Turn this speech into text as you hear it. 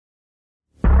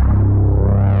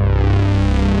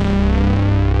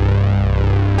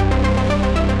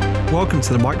welcome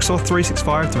to the Microsoft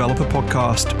 365 Developer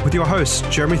Podcast with your hosts,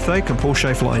 Jeremy Thake and Paul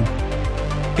Schaeferlein.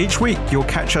 Each week, you'll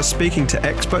catch us speaking to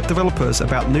expert developers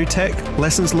about new tech,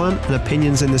 lessons learned, and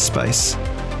opinions in this space.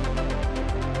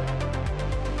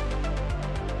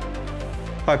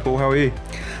 Hi, Paul. How are you?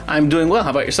 I'm doing well. How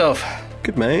about yourself?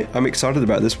 Good, mate. I'm excited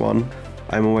about this one.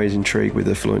 I'm always intrigued with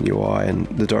the Fluent UI and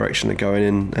the direction they're going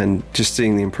in, and just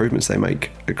seeing the improvements they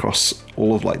make across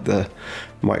all of like the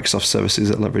Microsoft services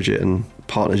that leverage it and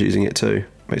partners using it too.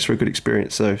 Makes for a good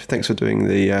experience. So thanks for doing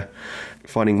the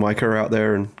finding Micah out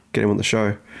there and getting him on the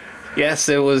show. Yes,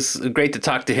 it was great to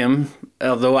talk to him.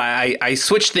 Although I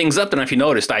switched things up, and if you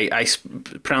noticed, I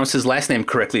pronounced his last name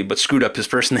correctly, but screwed up his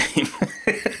first name.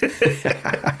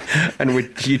 And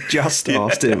you just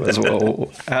asked him as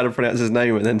well how to pronounce his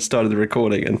name, and then started the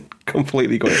recording and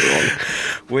completely got it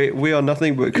wrong. We are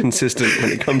nothing but consistent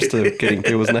when it comes to getting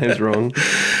people's names wrong.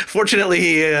 Fortunately,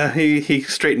 he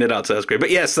straightened it out, so that's great.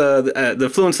 But yes, the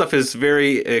Fluent stuff is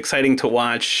very exciting to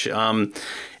watch. And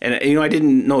I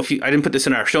didn't know I didn't put this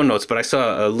in our show notes, but I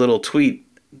saw a little tweet.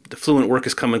 The Fluent work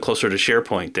is coming closer to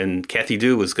SharePoint, and Kathy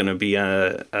Dew is going to be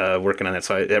working on that.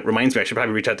 So that reminds me, I should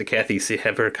probably reach out to Kathy,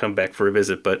 have her come back for a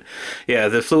visit. But yeah,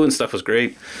 the Fluent stuff was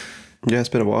great. Yeah, it's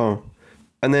been a while.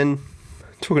 And then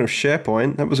talking of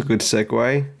SharePoint, that was a good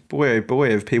segue. Boy, oh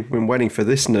boy, have people been waiting for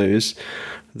this news.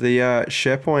 The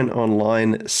SharePoint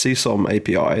Online CSOM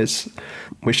APIs,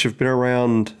 which have been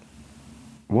around.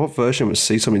 What version was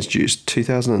CSOM introduced?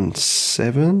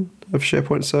 2007 of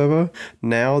SharePoint Server.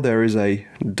 Now there is a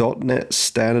 .NET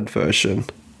standard version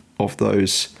of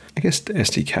those, I guess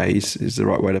SDKs is the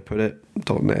right way to put it,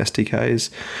 .NET SDKs,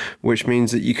 which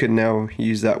means that you can now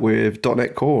use that with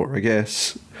 .NET Core, I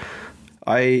guess.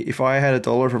 If I had $1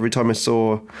 for every time I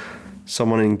saw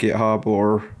someone in GitHub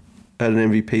or at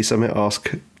an MVP summit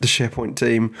ask the SharePoint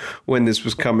team when this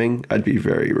was coming, I'd be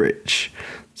very rich.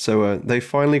 So they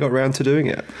finally got around to doing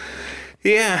it.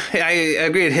 Yeah, I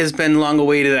agree. It has been long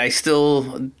awaited. I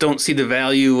still don't see the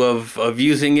value of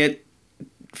using it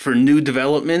for new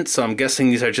development. So I'm guessing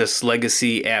these are just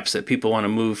legacy apps that people want to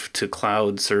move to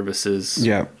cloud services.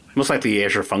 Yeah. Most likely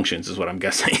Azure Functions is what I'm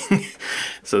guessing.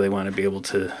 So they want to be able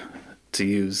to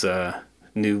use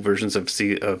new versions of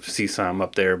CSOM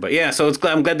up there. But yeah, so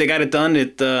I'm glad they got it done.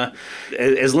 It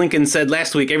as Lincoln said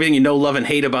last week, everything you know, love, and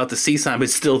hate about the CSOM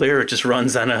is still there. It just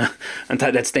runs on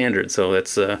 .NET Standard. So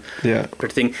that's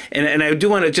pretty thing. And I do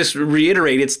want to just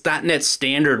reiterate, it's .NET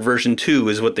Standard version 2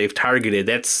 is what they've targeted.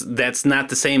 That's not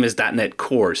the same as .NET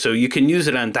Core. So you can use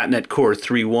it on .NET Core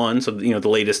 3.1. So the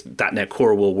latest .NET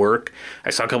Core will work. I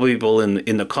saw a couple of people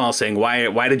in the call saying,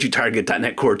 why did you target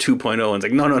 .NET Core 2.0? And it's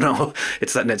like, no,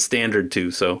 it's .NET Standard 2.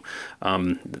 So,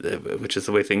 which is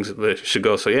the way things should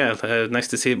go. So yeah, nice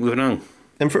to see it moving on.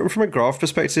 And from a graph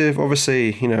perspective,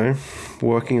 obviously,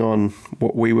 working on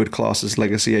what we would class as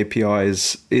legacy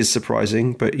APIs is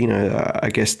surprising. But,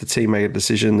 I guess the team made a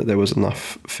decision that there was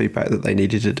enough feedback that they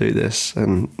needed to do this.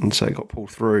 And so it got pulled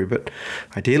through. But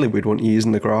ideally, we'd want you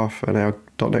using the graph and our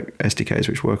 .NET SDKs,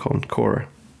 which work on Core,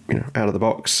 out of the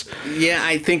box. Yeah,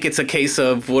 I think it's a case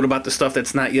of what about the stuff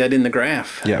that's not yet in the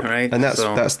graph? Yeah, right. And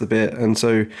that's the bit. And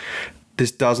so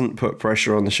this doesn't put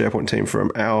pressure on the SharePoint team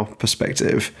from our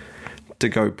perspective to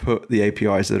go put the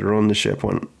APIs that are on the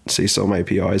SharePoint CSOM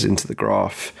APIs into the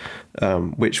graph,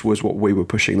 which was what we were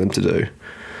pushing them to do.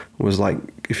 Was like,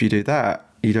 if you do that,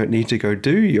 you don't need to go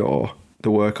do the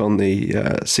work on the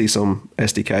CSOM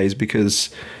SDKs, because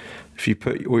if you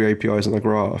put all your APIs on the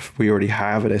graph, we already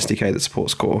have an SDK that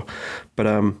supports Core. But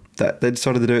that they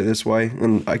decided to do it this way.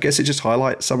 And I guess it just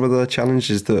highlights some of the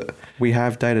challenges that we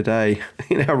have day to day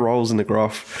in our roles in the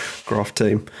graph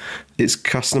team. It's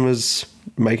customers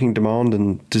making demand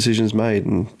and decisions made,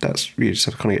 and that's you just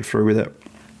have to kind of get through with it.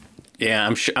 Yeah,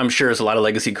 I'm sure there's a lot of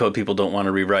legacy code people don't want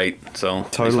to rewrite, so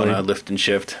totally want to lift and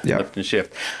shift.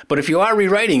 But if you are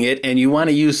rewriting it and you want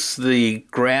to use the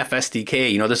Graph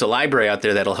SDK, there's a library out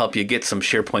there that'll help you get some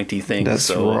SharePoint-y things.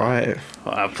 That's right.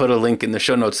 I'll put a link in the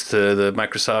show notes to the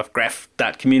Microsoft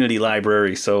Graph.community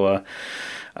library. So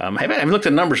I haven't looked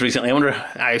at numbers recently.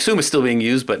 I assume it's still being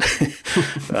used, but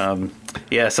so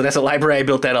that's a library I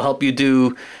built that'll help you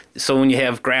do. So when you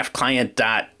have graph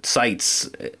client.sites,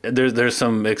 there's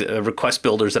some request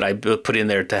builders that I put in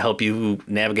there to help you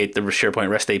navigate the SharePoint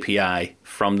REST API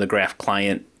from the graph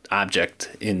client object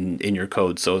in your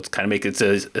code. So it's kind of make it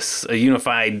a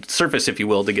unified surface, if you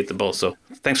will, to get the both. So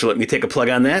thanks for letting me take a plug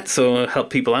on that. So help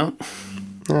people out.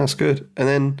 That's good. And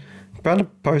then found a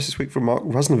post this week from Mark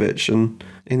Rusnovich, and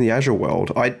in the Azure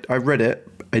world, I read it.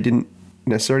 I didn't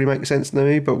necessarily make sense to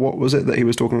me, but what was it that he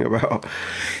was talking about?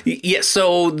 Yeah,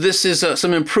 so this is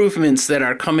some improvements that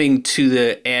are coming to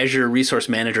the Azure Resource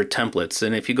Manager templates.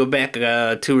 And if you go back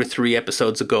 2 or 3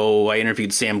 episodes ago, I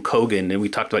interviewed Sam Kogan, and we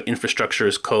talked about infrastructure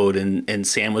as code, and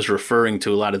Sam was referring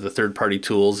to a lot of the third-party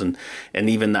tools and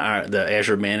even the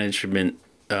Azure Management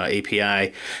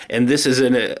API, and this is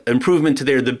an improvement to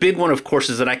there. The big one, of course,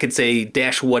 is that I could say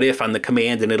dash what if on the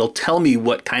command, and it'll tell me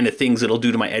what kind of things it'll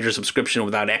do to my Azure subscription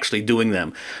without actually doing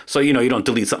them. So you don't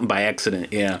delete something by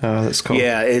accident. Yeah. Oh, that's cool.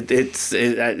 Yeah,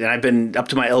 and I've been up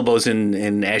to my elbows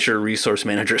in Azure Resource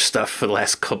Manager stuff for the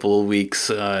last couple of weeks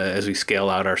as we scale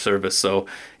out our service. So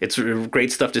it's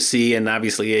great stuff to see, and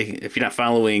obviously, if you're not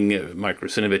following Mark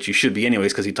Russinovich, you should be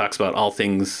anyways, because he talks about all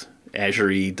things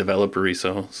Azure-y, developer-y,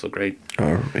 so great.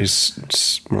 Oh,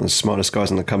 he's one of the smartest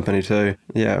guys in the company too.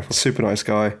 Yeah, super nice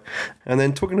guy. And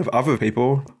then talking of other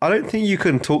people, I don't think you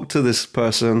can talk to this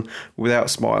person without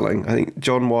smiling. I think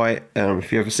John White,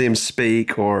 if you ever see him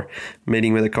speak or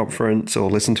meeting with a conference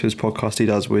or listen to his podcast he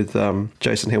does with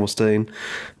Jason Himmelstein,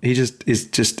 he just is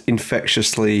just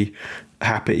infectiously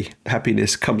happy.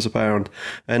 Happiness comes abound.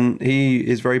 And he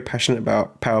is very passionate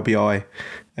about Power BI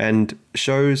and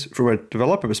shows from a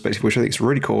developer perspective, which I think is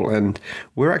really cool. And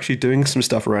we're actually doing some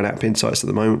stuff around App Insights at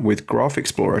the moment with Graph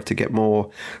Explorer to get more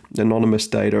anonymous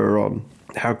data on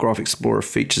how Graph Explorer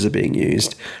features are being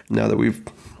used now that we've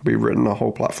rewritten a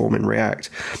whole platform in React.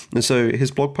 And so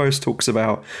his blog post talks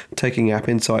about taking App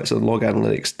Insights and log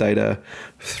analytics data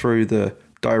through the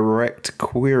direct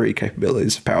query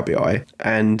capabilities of Power BI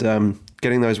and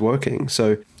getting those working.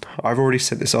 So I've already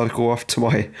sent this article off to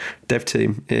my dev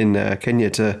team in Kenya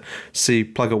to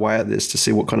plug away at this to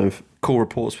see what kind of cool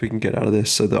reports we can get out of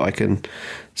this so that I can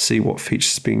see what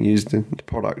features are being used in the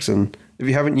products. And if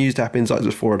you haven't used App Insights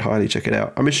before, I'd highly check it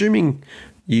out. I'm assuming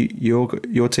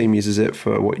your team uses it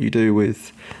for what you do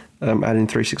with Admin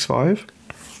 365?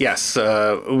 Yes,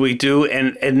 we do,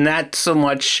 and not so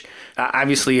much.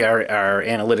 Obviously, our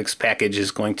analytics package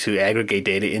is going to aggregate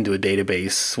data into a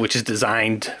database, which is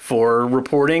designed for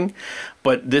reporting.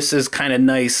 But this is kind of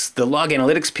nice. The log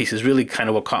analytics piece is really kind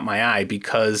of what caught my eye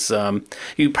because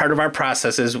part of our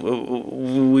process is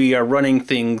we are running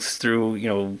things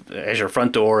through Azure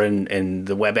Front Door and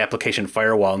the web application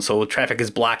firewall, and so traffic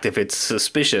is blocked if it's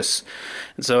suspicious.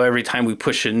 And so every time we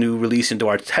push a new release into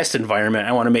our test environment,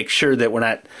 I want to make sure that we're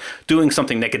not doing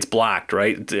something that gets blocked.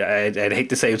 Right? I'd hate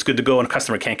to say it's good to go and a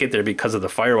customer can't get there because of the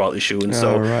firewall issue, and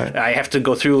so right. I have to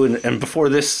go through and before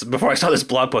I saw this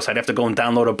blog post, I'd have to go and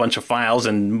download a bunch of files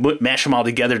and mash them all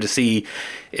together to see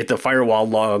if the firewall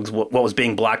logs what was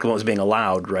being blocked and what was being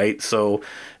allowed, right? So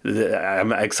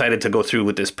I'm excited to go through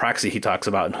with this proxy he talks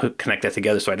about and connect that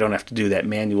together so I don't have to do that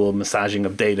manual massaging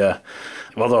of data.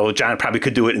 Although John probably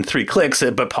could do it in 3 clicks,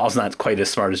 but Paul's not quite as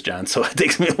smart as John, so it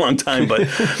takes me a long time.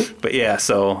 But yeah,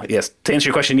 so yes, to answer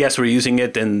your question, yes, we're using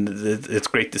it, and it's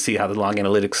great to see how the log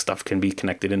analytics stuff can be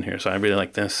connected in here. So I really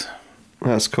like this.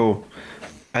 That's cool.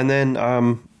 And then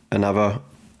another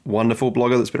wonderful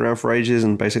blogger that's been around for ages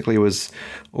and basically was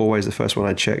always the first one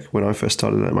I checked when I first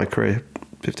started in my career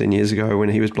 15 years ago when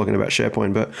he was blogging about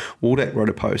SharePoint. But Waldeck wrote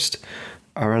a post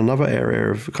around another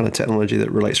area of kind of technology that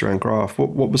relates around Graph.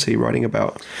 What was he writing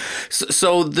about?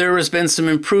 So there has been some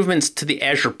improvements to the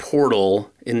Azure portal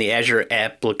in the Azure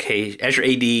application, Azure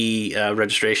AD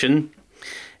registration.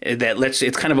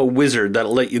 It's kind of a wizard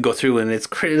that'll let you go through, and it's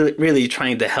really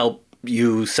trying to help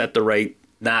you set the right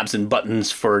knobs and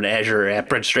buttons for an Azure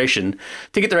app registration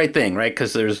to get the right thing, right?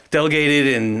 Because there's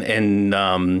delegated and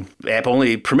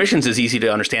app-only permissions is easy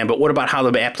to understand, but what about how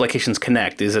the applications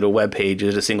connect? Is it a web page?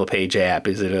 Is it a single-page app?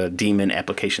 Is it a daemon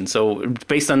application? So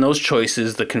based on those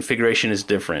choices, the configuration is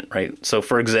different, right? So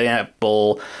for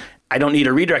example, I don't need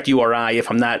a redirect URI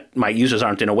if my users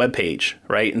aren't in a web page,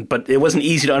 right? But it wasn't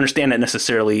easy to understand that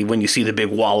necessarily when you see the big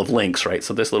wall of links, right?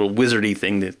 So this little wizardy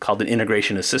thing that's called an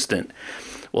integration assistant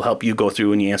will help you go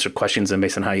through and you answer questions, and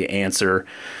based on how you answer,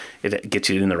 it gets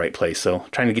you in the right place. So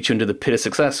trying to get you into the pit of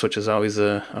success, which is always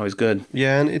good.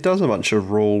 Yeah, and it does a bunch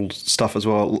of rule stuff as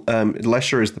well.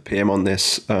 Lesher is the PM on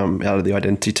this out of the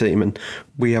identity team, and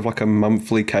we have like a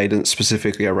monthly cadence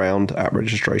specifically around app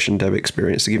registration dev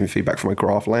experience to give him feedback from a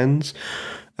graph lens.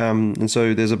 And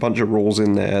so there's a bunch of rules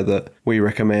in there that we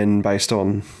recommend based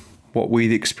on what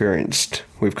we've experienced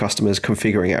with customers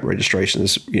configuring app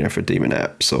registrations, for daemon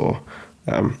apps or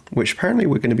which apparently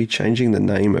we're going to be changing the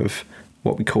name of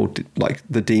what we call like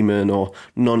the daemon or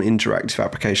non-interactive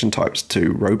application types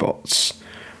to robots,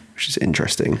 which is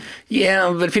interesting.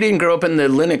 Yeah, but if you didn't grow up in the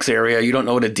Linux area, you don't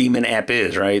know what a daemon app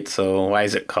is, right? So why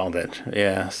is it called it?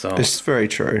 Yeah, so it's very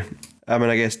true. I mean,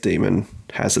 I guess Daemon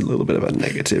has a little bit of a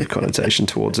negative connotation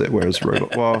towards it, whereas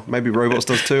maybe Robots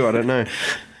does too. I don't know.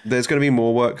 There's going to be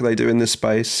more work they do in this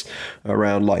space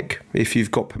around, like, if you've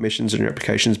got permissions in your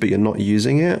applications but you're not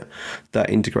using it, that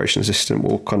integration assistant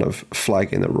will kind of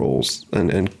flag in the rules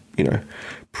and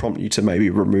prompt you to maybe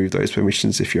remove those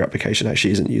permissions if your application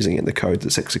actually isn't using it in the code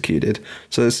that's executed.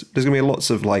 So there's going to be lots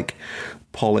of like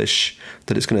polish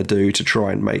that it's going to do to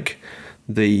try and make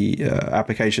the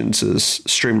applications as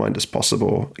streamlined as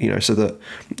possible, so that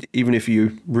even if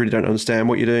you really don't understand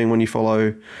what you're doing when you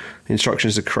follow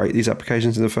instructions to create these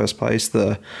applications in the first place,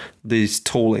 these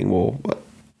tooling will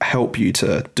help you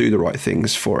to do the right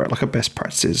things for it, like a best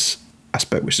practices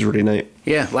aspect, which is really neat.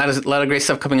 Yeah, a lot of great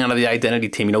stuff coming out of the identity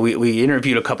team. We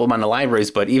interviewed a couple of them on the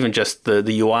libraries, but even just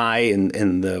the UI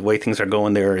and the way things are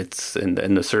going there, it's and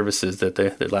the services there's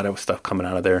a lot of stuff coming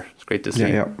out of there. It's great to see.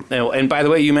 Yeah. And by the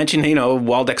way, you mentioned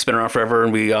Waldeck's been around forever,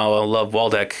 and we all love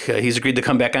Waldeck. He's agreed to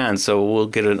come back on, so we'll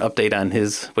get an update on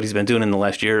what he's been doing in the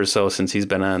last year or so since he's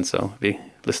been on. So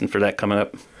listen for that coming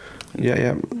up.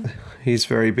 Yeah. He's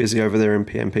very busy over there in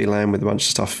PnP land with a bunch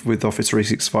of stuff with Office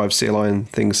 365 CLI and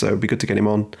things, so it'd be good to get him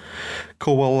on.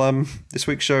 Cool. Well, this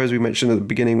week's show, as we mentioned at the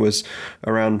beginning, was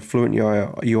around Fluent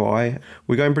UI.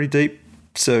 We're going pretty deep,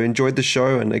 so enjoyed the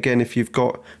show. And again, if you've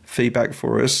got feedback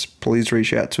for us, please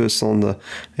reach out to us on the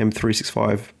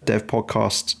M365 Dev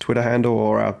Podcast Twitter handle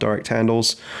or our direct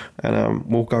handles, and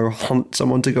we'll go hunt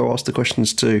someone to go ask the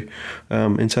questions to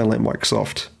internally at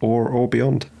Microsoft or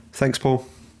beyond. Thanks, Paul.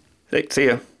 See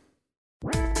ya.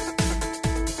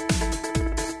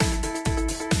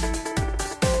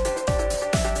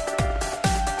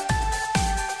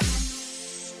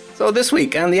 So this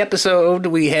week on the episode,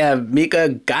 we have Mika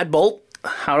Godbolt.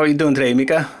 How are you doing today,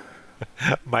 Mika?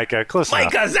 Micah, close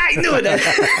enough. Micah, I knew that.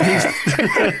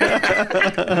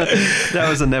 That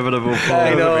was inevitable. Paul.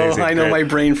 I know, Amazing. I know, Great. my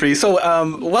brain freeze. So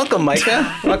welcome,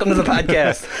 Micah. Welcome to the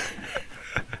podcast.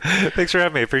 Thanks for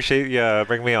having me. Appreciate you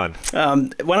bringing me on.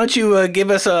 Why don't you give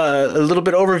us a little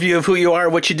bit overview of who you are,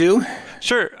 what you do?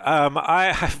 Sure.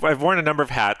 I've worn a number of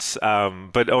hats,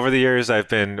 but over the years I've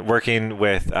been working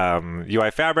with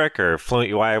UI Fabric or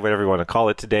Fluent UI, whatever you want to call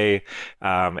it today,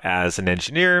 as an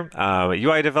engineer, a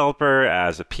UI developer,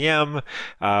 as a PM.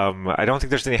 I don't think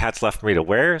there's any hats left for me to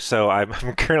wear, so I'm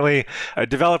currently a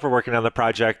developer working on the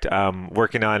project,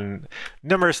 working on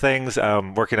numerous things,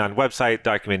 working on website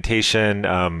documentation,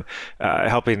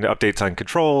 helping updates on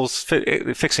controls,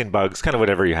 fixing bugs, kind of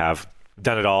whatever you have.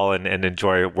 Done it all and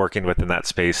enjoy working within that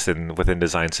space and within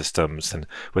design systems and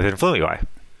within Fluent UI.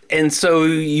 And so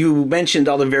you mentioned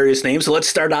all the various names. So let's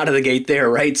start out of the gate there,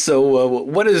 right? So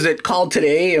what is it called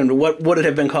today, and what would it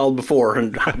have been called before?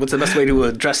 And what's the best way to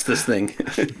address this thing?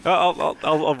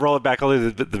 I'll roll it back. I'll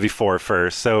do the before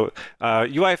first. So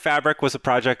UI Fabric was a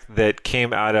project that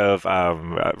came out of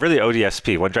really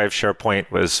ODSP. OneDrive SharePoint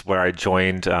was where I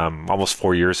joined almost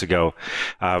 4 years ago.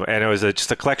 And it was just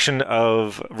a collection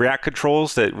of React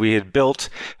controls that we had built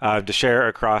to share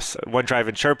across OneDrive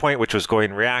and SharePoint, which was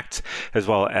going React, as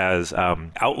well as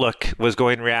Outlook was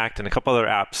going React, and a couple other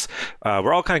apps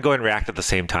were all kind of going React at the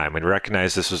same time. And we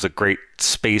recognized this was a great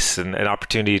space and an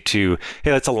opportunity to,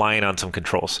 hey, let's align on some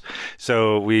controls.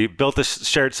 So we built this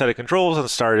shared set of controls and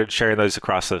started sharing those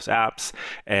across those apps,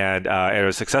 and it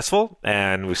was successful.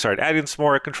 And we started adding some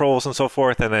more controls and so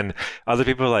forth. And then other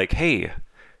people were like, hey,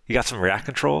 you got some React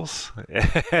controls,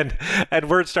 and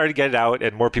word started to get it out,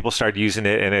 and more people started using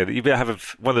it, and you have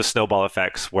one of those snowball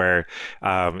effects where,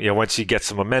 once you get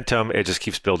some momentum, it just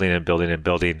keeps building and building and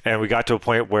building. And we got to a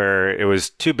point where it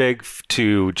was too big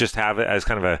to just have it as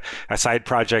kind of a side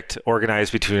project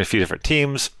organized between a few different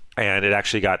teams. And it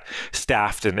actually got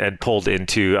staffed and pulled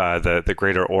into the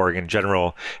greater org in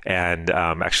general, and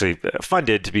actually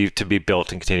funded to be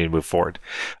built and continue to move forward.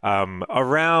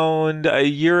 Around a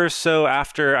year or so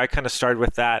after I kind of started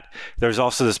with that, there was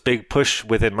also this big push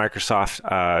within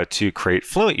Microsoft to create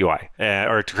Fluent UI,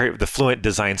 or to create the Fluent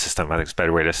design system. I think it's a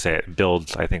better way to say it.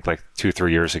 Build, I think, like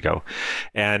 2-3 years ago,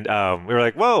 and we were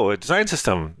like, "Whoa, a design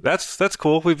system! That's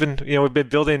cool. We've been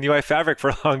building UI Fabric for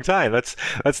a long time.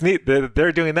 That's neat.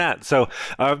 They're doing that." So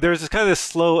there was this kind of this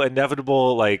slow,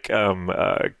 inevitable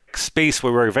space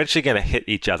where we're eventually going to hit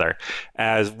each other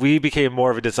as we became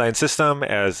more of a design system,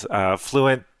 as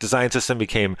Fluent design system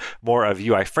became more of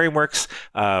UI frameworks.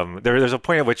 There's a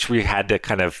point at which we had to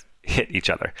kind of hit each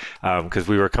other because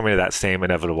we were coming to that same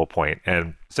inevitable point.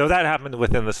 And so that happened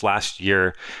within this last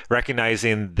year,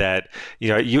 recognizing that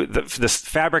this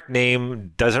Fabric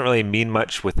name doesn't really mean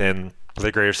much within with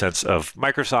a greater sense of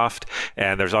Microsoft,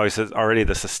 and there's always already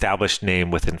this established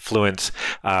name within Fluent,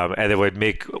 and it would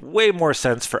make way more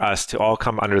sense for us to all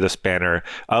come under this banner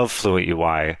of Fluent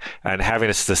UI and having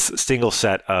this single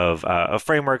set of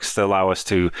frameworks that allow us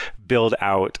to build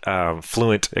out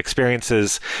Fluent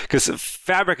experiences, because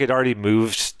Fabric had already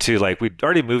moved to we'd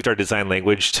already moved our design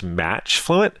language to match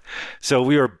Fluent, so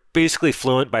we were basically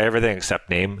Fluent by everything except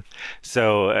name.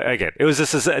 So again, it was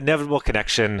this inevitable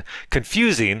connection,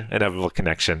 confusing inevitable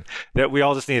connection, that we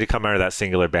all just need to come under that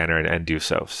singular banner and do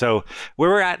so. So where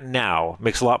we're at now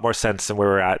makes a lot more sense than where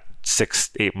we're at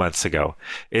 6-8 months ago,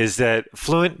 is that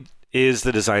Fluent is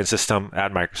the design system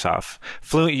at Microsoft.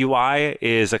 Fluent UI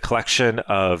is a collection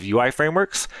of UI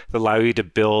frameworks that allow you to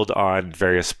build on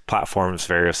various platforms,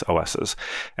 various OSs.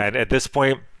 And at this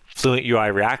point, Fluent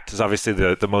UI React is obviously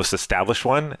the most established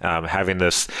one, having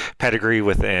this pedigree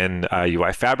within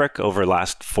UI Fabric over the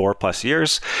last 4+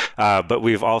 years. But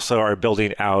we've also are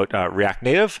building out React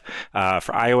Native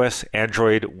for iOS,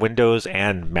 Android, Windows,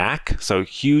 and Mac. So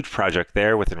huge project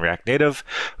there within React Native.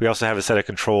 We also have a set of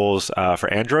controls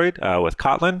for Android with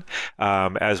Kotlin,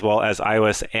 as well as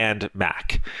iOS and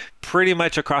Mac. Pretty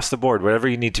much across the board, whatever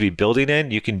you need to be building in,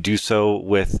 you can do so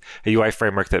with a UI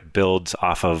framework that builds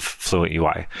off of Fluent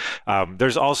UI.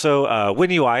 There's also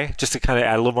WinUI, just to kind of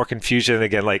add a little more confusion.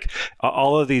 Again,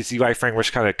 all of these UI frameworks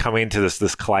kind of coming to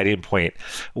this colliding point.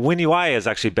 WinUI has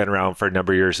actually been around for a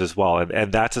number of years as well,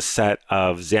 and that's a set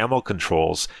of XAML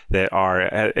controls that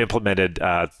are implemented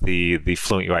the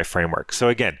Fluent UI framework. So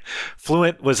again,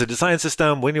 Fluent was a design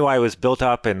system. WinUI was built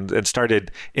up and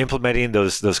started implementing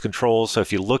those controls. So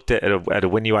if you looked at a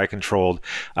WinUI controlled,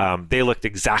 they looked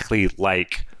exactly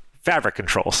like Fabric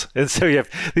controls. And so you have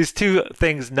these two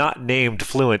things not named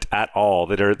Fluent at all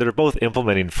that are both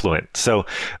implementing Fluent. So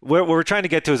what we're trying to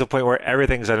get to is a point where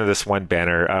everything's under this one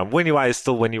banner. WinUI is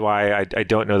still WinUI. I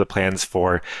don't know the plans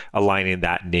for aligning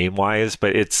that name-wise,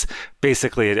 but it's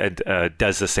basically it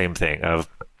does the same thing of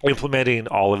implementing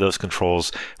all of those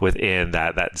controls within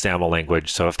that XAML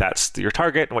language. So if that's your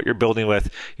target and what you're building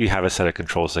with, you have a set of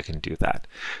controls that can do that.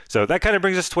 So that kind of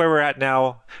brings us to where we're at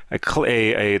now,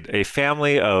 a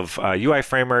family of UI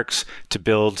frameworks to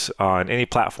build on any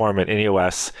platform and any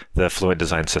OS, the Fluent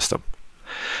design system.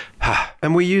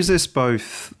 And we use this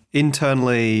both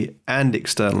internally and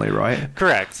externally, right?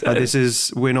 Correct.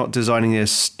 We're not designing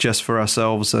this just for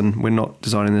ourselves, and we're not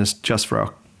designing this just for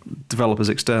our developers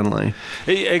externally.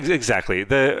 Exactly.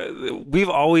 We've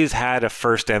always had a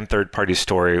first and third party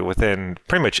story within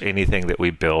pretty much anything that we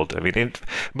build. I mean,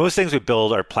 most things we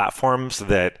build are platforms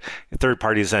that third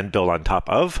parties then build on top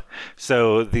of.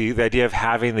 So the idea of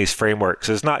having these frameworks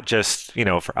is not just,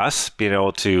 for us being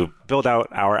able to build out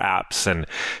our apps and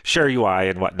share UI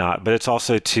and whatnot, but it's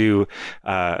also to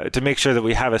make sure that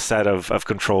we have a set of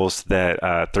controls that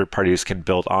third parties can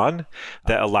build on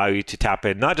that allow you to tap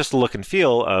in not just the look and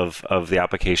feel of the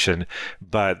application,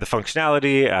 but the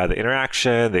functionality, the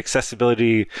interaction, the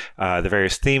accessibility, the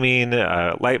various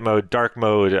theming, light mode, dark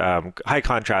mode, high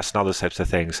contrast, and all those types of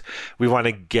things. We want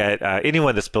to get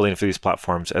anyone that's building for these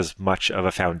platforms as much of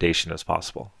a foundation as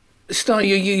possible. Stone,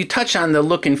 you touch on the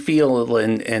look and feel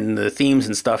and the themes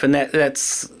and stuff, and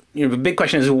that's the big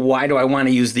question is, why do I want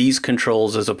to use these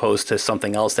controls as opposed to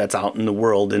something else that's out in the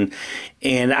world?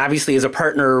 And obviously, as a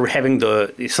partner, having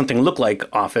something look like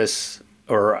Office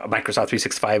or Microsoft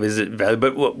 365 is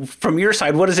valuable. But from your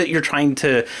side, what is it you're trying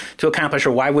to accomplish,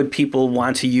 or why would people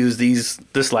want to use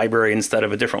this library instead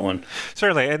of a different one?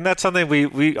 Certainly, and that's something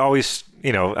we always,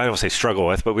 I don't say struggle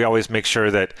with, but we always make sure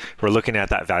that we're looking at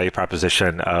that value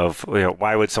proposition of,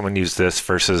 why would someone use this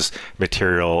versus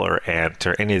Material or Ant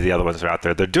or any of the other ones that are out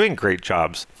there. They're doing great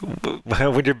jobs.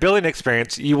 When you're building an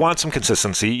experience, you want some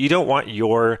consistency. You don't want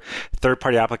your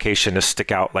third-party application to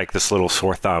stick out like this little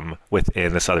sore thumb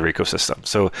within this other ecosystem.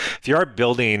 So if you are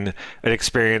building an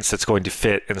experience that's going to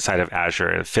fit inside of Azure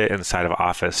and fit inside of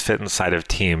Office, fit inside of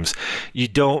Teams, you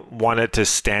don't want it to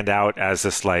stand out as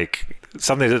this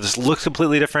something that just looks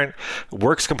completely different,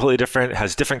 works completely different,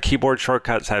 has different keyboard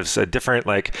shortcuts, has a different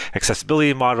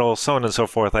accessibility model, so on and so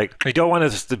forth. You don't want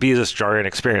it to be this jarring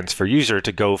experience for user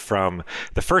to go from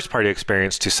the first party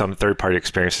experience to some third party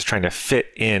experience that's trying to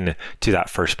fit in to that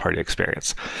first party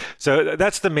experience. So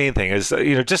that's the main thing is,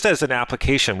 just as an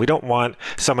application, we don't want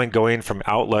someone going from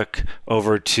Outlook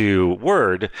over to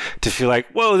Word to feel like,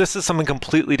 whoa, this is something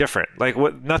completely different.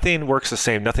 Nothing works the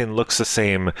same, nothing looks the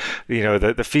same.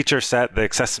 The feature set that, the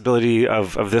accessibility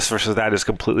of this versus that is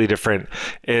completely different,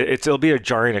 it'll be a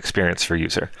jarring experience for a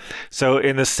user. So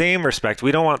in the same respect,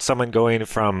 we don't want someone going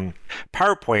from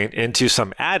PowerPoint into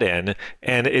some add-in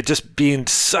and it just being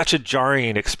such a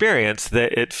jarring experience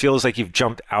that it feels like you've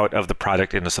jumped out of the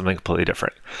product into something completely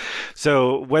different.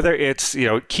 So whether it's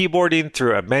keyboarding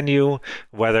through a menu,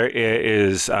 whether it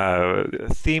is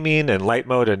theming and light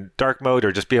mode and dark mode,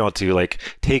 or just being able to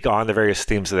take on the various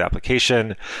themes of the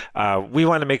application, we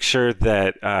want to make sure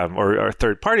that, or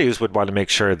third parties would want to make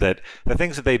sure that the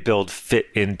things that they build fit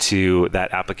into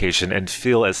that application and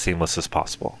feel as seamless as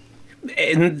possible.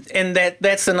 And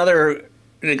that's another.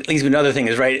 At least another thing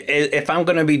is, right, if I'm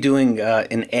going to be doing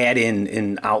an add-in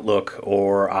in Outlook,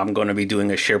 or I'm going to be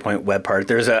doing a SharePoint web part,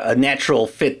 there's a natural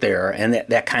fit there, and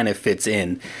that kind of fits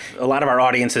in. A lot of our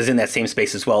audience is in that same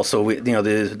space as well, so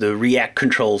the React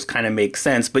controls kind of make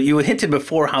sense. But you hinted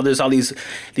before how there's all these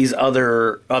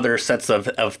other sets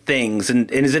of things,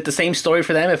 and is it the same story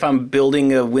for them? If I'm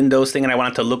building a Windows thing and I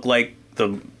want it to look like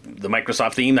the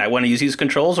Microsoft theme, I want to use these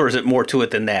controls, or is it more to it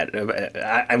than that?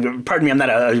 Pardon me, I'm not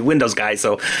a Windows guy,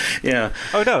 so yeah.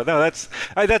 Oh no, that's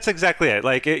exactly it.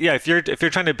 If you're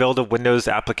trying to build a Windows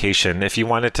application, if you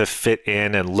want it to fit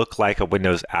in and look like a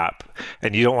Windows app,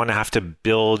 and you don't want to have to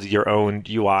build your own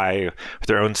UI with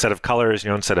their own set of colors,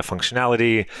 your own set of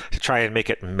functionality to try and make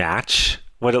it match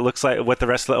what it looks like, what the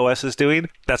rest of the OS is doing.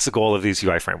 That's the goal of these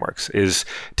UI frameworks, is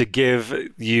to give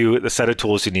you the set of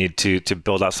tools you need to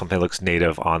build out something that looks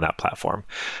native on that platform.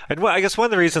 And I guess one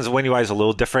of the reasons WinUI is a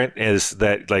little different is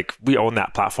that we own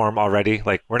that platform already.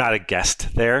 We're not a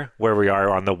guest there where we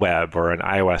are on the web or on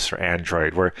iOS or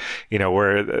Android, where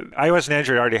iOS and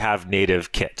Android already have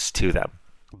native kits to them.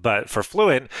 But for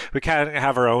Fluent, we kind of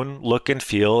have our own look and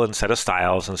feel and set of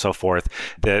styles and so forth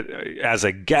that as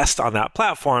a guest on that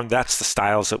platform, that's the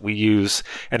styles that we use.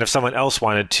 And if someone else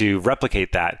wanted to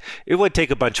replicate that, it would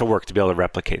take a bunch of work to be able to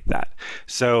replicate that.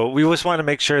 So we just want to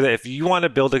make sure that if you want to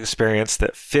build an experience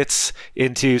that fits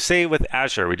into, say with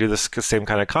Azure, we do this same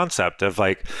kind of concept of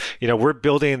we're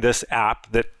building this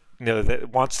app that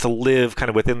that wants to live kind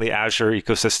of within the Azure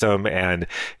ecosystem, and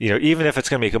even if it's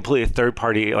going to be a completely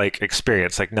third-party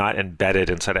experience, not embedded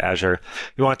inside of Azure,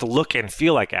 you want it to look and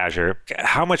feel like Azure.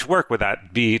 How much work would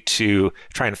that be to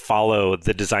try and follow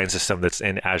the design system that's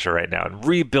in Azure right now and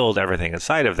rebuild everything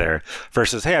inside of there?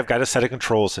 Versus, hey, I've got a set of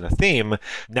controls and a theme.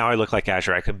 Now I look like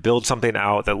Azure. I can build something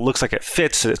out that looks like it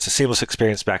fits. It's a seamless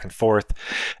experience back and forth,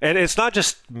 and it's not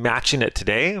just matching it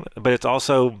today, but it's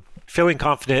also feeling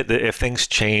confident that if things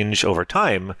change over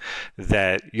time,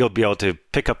 that you'll be able to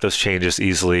pick up those changes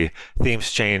easily.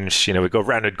 Themes change, we go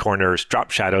rounded corners,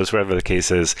 drop shadows, whatever the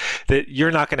case is, that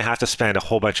you're not going to have to spend a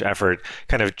whole bunch of effort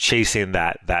kind of chasing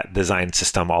that design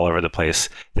system all over the place,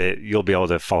 that you'll be able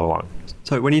to follow along.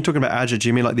 So when you're talking about Azure, do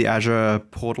you mean the Azure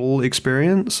portal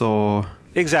experience, or?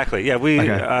 Exactly. Yeah,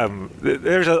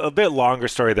 there's a bit longer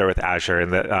story there with Azure,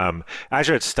 and that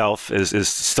Azure itself is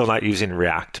still not using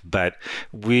React, but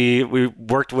we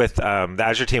worked with the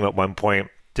Azure team at one point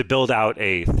to build out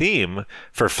a theme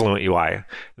for Fluent UI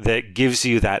that gives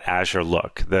you that Azure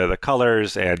look, the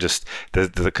colors and just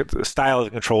the style of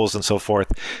the controls and so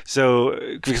forth. So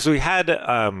because we had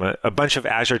a bunch of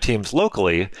Azure teams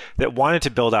locally that wanted to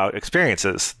build out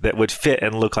experiences that would fit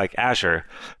and look like Azure,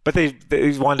 but they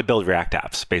wanted to build React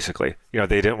apps, basically.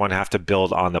 They didn't want to have to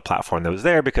build on the platform that was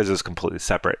there because it was completely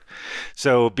separate.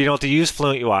 So being able to use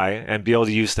Fluent UI and be able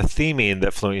to use the theming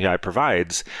that Fluent UI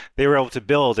provides, they were able to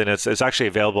build, and it's actually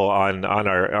available on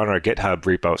our GitHub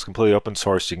repo. It's completely open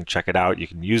source. You can check it out. You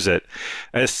can use it.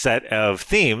 A set of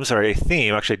themes, or a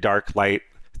theme, actually dark, light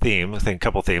theme, I think a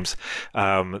couple themes,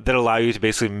 that allow you to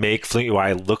basically make Fluent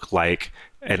UI look like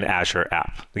an Azure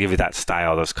app. They give you that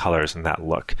style, those colors, and that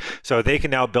look. So they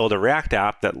can now build a React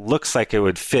app that looks like it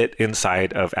would fit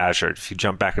inside of Azure. If you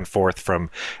jump back and forth from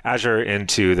Azure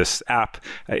into this app,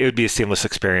 it would be a seamless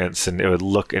experience, and it would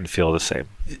look and feel the same.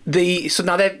 So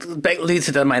now that leads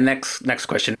to my next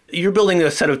question. You're building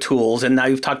a set of tools, and now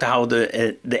you've talked to how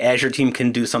the Azure team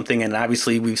can do something, and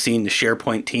obviously we've seen the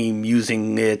SharePoint team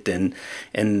using it, and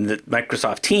the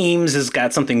Microsoft Teams has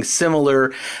got something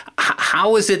similar.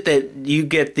 How is it that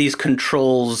you get these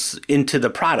controls into the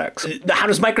products? How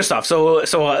does Microsoft?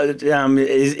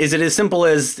 Is it as simple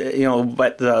as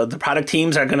but the product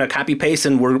teams are going to copy paste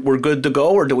and we're good to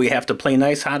go, or do we have to play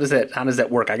nice? How does that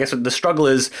work? I guess the struggle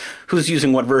is who's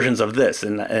using what versions of this,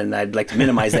 and I'd like to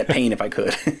minimize that pain if I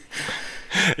could.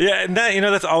 Yeah, and that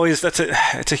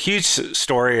it's a huge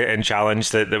story and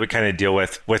challenge that we kind of deal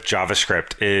with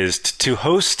JavaScript is to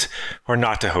host or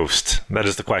not to host. That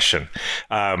is the question,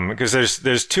 because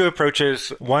there's two approaches.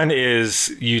 One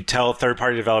is you tell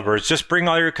third-party developers, just bring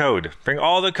all your code, bring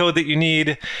all the code that you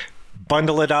need,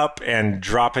 bundle it up and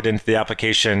drop it into the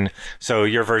application. So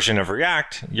your version of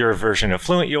React, your version of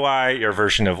Fluent UI, your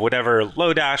version of whatever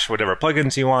Lodash, whatever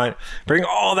plugins you want, bring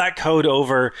all that code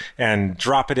over and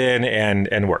drop it in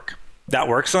and work. That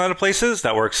works in a lot of places.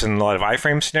 That works in a lot of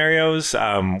iframe scenarios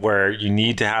where you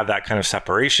need to have that kind of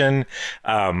separation.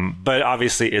 But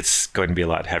obviously, it's going to be a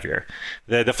lot heavier.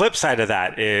 The flip side of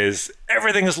that is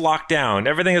everything is locked down.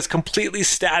 Everything is completely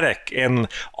static. And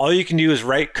all you can do is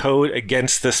write code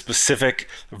against the specific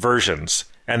versions.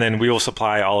 And then we will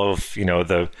supply all of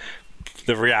the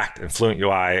React and Fluent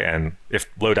UI and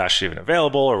if Lodash is even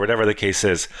available or whatever the case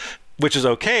is, which is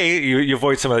okay. You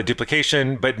avoid some of the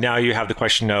duplication, but now you have the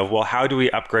question of, well, how do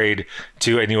we upgrade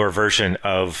to a newer version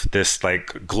of this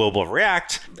like global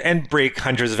React and break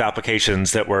hundreds of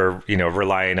applications that were,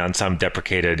 relying on some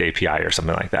deprecated API or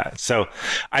something like that. So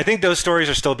I think those stories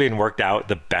are still being worked out.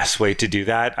 The best way to do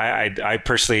that, I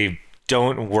personally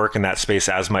don't work in that space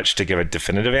as much to give a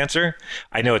definitive answer.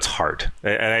 I know it's hard.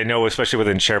 And I know, especially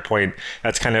within SharePoint,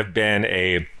 that's kind of been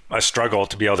a struggle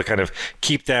to be able to kind of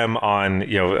keep them on,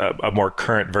 a more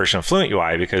current version of Fluent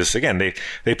UI, because again,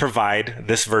 they provide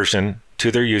this version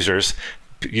to their users.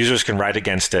 Users can write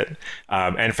against it.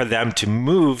 And for them to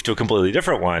move to a completely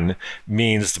different one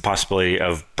means the possibility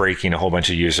of breaking a whole bunch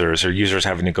of users or users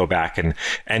having to go back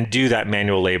and do that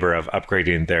manual labor of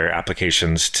upgrading their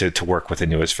applications to work with the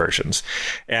newest versions.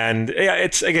 And yeah,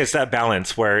 it's that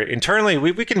balance where internally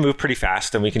we can move pretty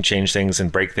fast and we can change things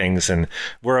and break things. And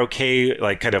we're okay,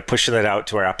 like kind of pushing that out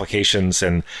to our applications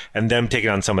and them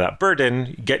taking on some of that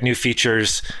burden, get new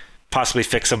features, possibly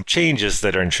fix some changes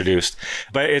that are introduced.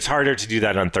 But it's harder to do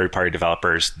that on third-party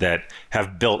developers that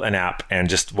have built an app and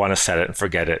just want to set it and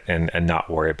forget it and not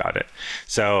worry about it.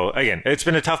 So again, it's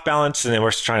been a tough balance, and then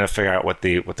we're trying to figure out what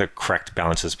the correct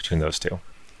balance is between those two.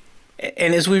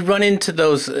 And as we run into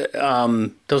those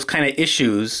kind of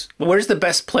issues, where's the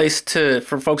best place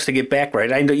for folks to get back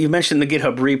right? I know you mentioned the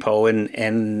GitHub repo,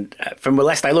 and from the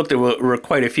last I looked, there were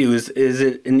quite a few. Is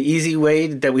it an easy way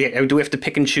that do we have to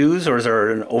pick and choose, or is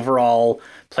there an overall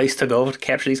place to go to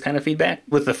capture these kind of feedback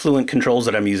with the Fluent controls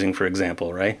that I'm using, for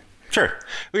example, right? Sure.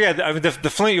 Well, yeah, the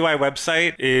Fluent UI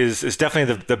website is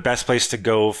definitely the best place to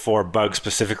go for bugs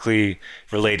specifically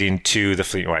relating to the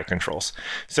Fluent UI controls.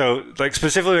 So, like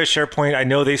specifically with SharePoint, I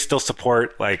know they still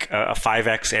support like a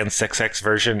 5x and 6x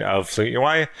version of Fluent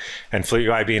UI, and Fluent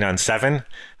UI being on 7.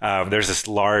 There's this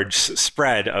large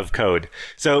spread of code.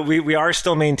 So we are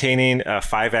still maintaining a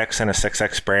 5x and a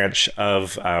 6x branch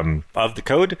of the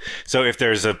code. So if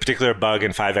there's a particular bug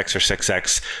in 5x or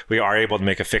 6x, we are able to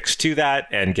make a fix to that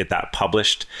and get that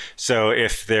published. So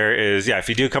if if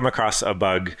you do come across a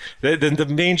bug, the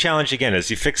main challenge again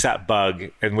is you fix that bug,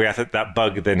 and that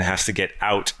bug then has to get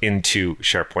out into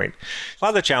SharePoint. A lot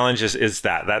of the challenge is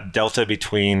that delta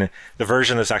between the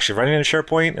version that's actually running in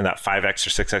SharePoint and that 5x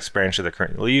or 6x branch that they're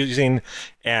currently using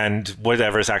and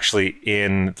whatever is actually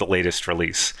in the latest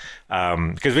release.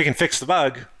 Because we can fix the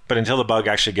bug, but until the bug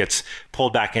actually gets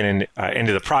pulled back in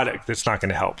into the product, it's not going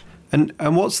to help.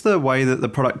 And what's the way that the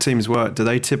product teams work? Do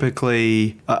they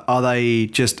typically, are they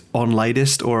just on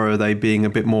latest, or are they being a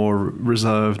bit more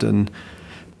reserved and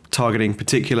targeting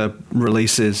particular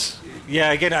releases?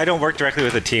 Yeah, again, I don't work directly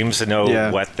with the teams to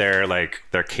know what their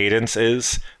cadence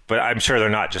is, but I'm sure they're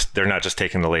not just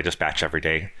taking the latest batch every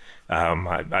day.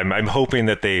 I'm hoping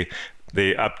that they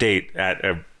update at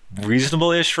a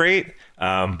reasonable-ish rate,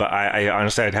 but I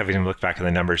honestly I'd have to look back at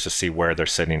the numbers to see where they're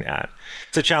sitting at.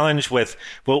 It's a challenge with,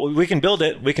 well, we can build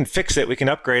it, we can fix it, we can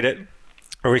upgrade it,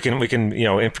 or we can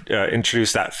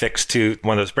introduce that fix to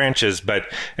one of those branches, but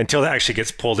until that actually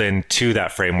gets pulled into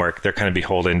that framework, they're kind of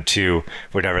beholden to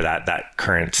whatever that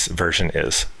current version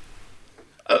is.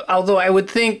 Although I would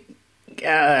think,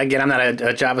 again, I'm not a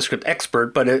JavaScript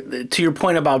expert, but to your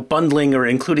point about bundling or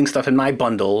including stuff in my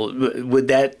bundle, would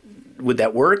that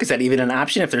work? Is that even an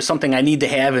option? If there's something I need to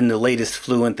have in the latest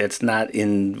Fluent that's not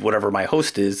in whatever my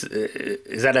host is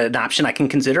that an option I can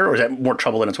consider, or is that more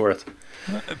trouble than it's worth?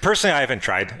 Personally, I haven't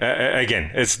tried. Again,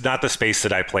 it's not the space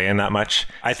that I play in that much.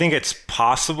 I think it's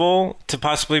possible to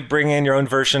possibly bring in your own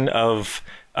version of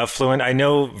Fluent. I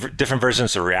know different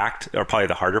versions of React are probably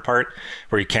the harder part,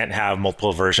 where you can't have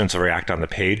multiple versions of React on the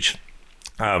page.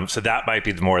 So that might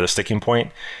be more the sticking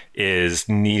point, is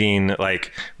needing,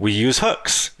 like, we use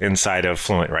hooks inside of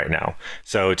Fluent right now.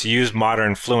 So to use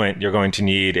modern Fluent, you're going to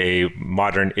need a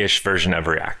modern-ish version of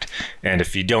React. And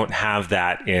if you don't have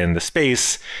that in the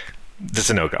space, that's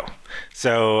a no-go.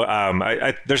 So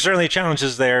there's certainly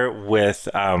challenges there with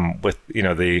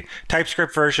the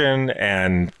TypeScript version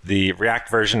and the React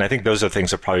version. I think those are things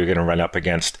that probably going to run up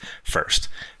against first.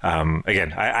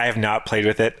 Again, I have not played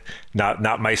with it,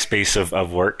 not my space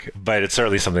of work, but it's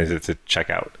certainly something to check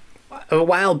out. A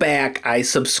while back, I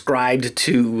subscribed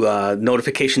to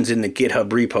notifications in the GitHub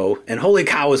repo, and holy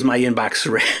cow, is my inbox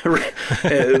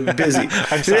busy.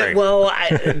 I'm sorry. Well,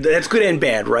 that's good and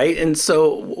bad, right? And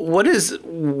so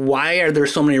why are there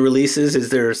so many releases? Is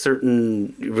there a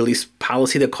certain release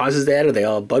policy that causes that? Are they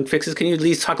all bug fixes? Can you at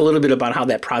least talk a little bit about how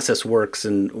that process works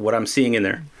and what I'm seeing in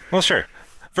there? Well, sure.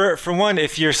 For one,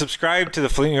 if you're subscribed to the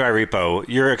Fluent UI repo,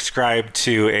 you're subscribed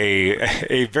to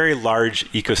a very large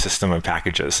ecosystem of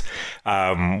packages.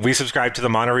 We subscribe to the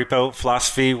monorepo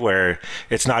philosophy, where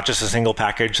it's not just a single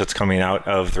package that's coming out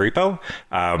of the repo.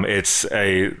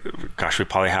 We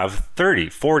probably have 30,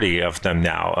 40 of them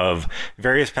now, of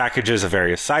various packages of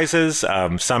various sizes,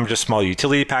 some just small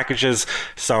utility packages,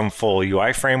 some full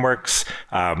UI frameworks,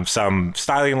 some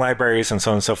styling libraries, and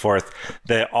so on and so forth,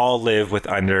 that all live with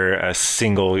under a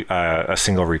single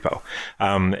repo.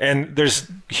 And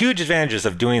there's huge advantages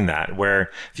of doing that, where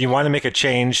if you want to make a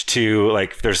change to,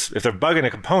 like, if there's a bug in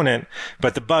a component,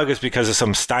 but the bug is because of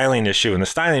some styling issue in the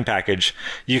styling package,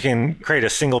 you can create a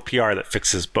single PR that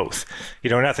fixes both. You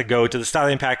don't have to go to the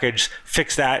styling package,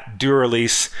 fix that, do a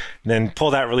release, then pull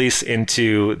that release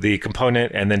into the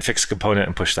component, and then fix the component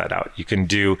and push that out. You can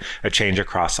do a change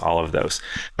across all of those.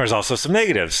 There's also some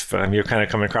negatives. You're kind of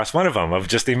coming across one of them, of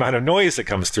just the amount of noise that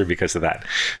comes through because of that.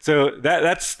 So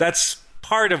that's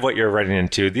part of what you're running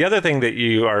into. The other thing that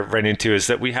you are running into is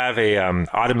that we have a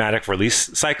automatic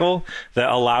release cycle that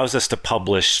allows us to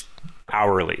publish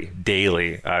hourly,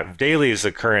 daily. Daily is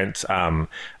the current kind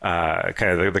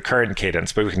of the current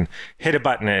cadence, but we can hit a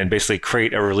button and basically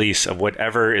create a release of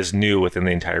whatever is new within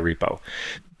the entire repo.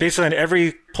 Based on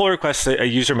every pull request that a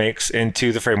user makes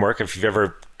into the framework, if you've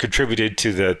ever contributed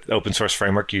to the open source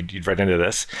framework, you'd run into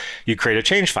this. You create a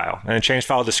change file, and a change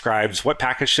file describes what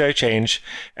package did I change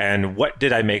and what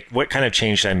did I make, what kind of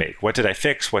change did I make, what did I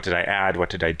fix, what did I add,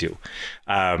 what did I do.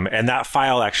 And that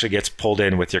file actually gets pulled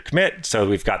in with your commit. So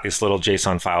we've got these little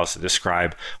JSON files that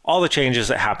describe all the changes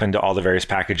that happen to all the various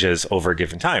packages over a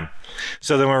given time.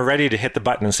 So then we're ready to hit the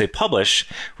button and say publish.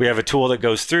 We have a tool that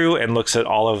goes through and looks at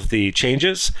all of the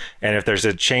changes. And if there's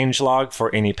a change log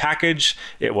for any package,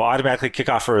 it will automatically kick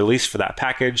off a release for that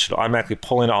package. It'll automatically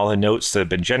pull in all the notes that have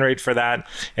been generated for that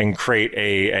and create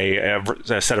a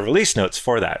set of release notes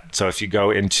for that. So if you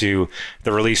go into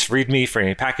the release README for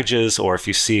any packages, or if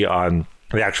you see on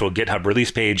the actual GitHub release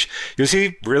page, you'll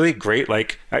see really great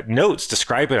notes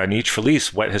describing on each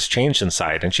release what has changed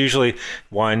inside. And it's usually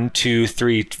 1, 2,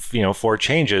 3, 4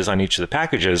 changes on each of the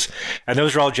packages. And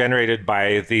those are all generated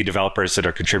by the developers that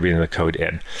are contributing the code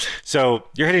in. So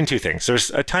you're hitting two things. There's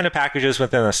a ton of packages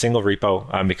within a single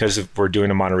repo because we're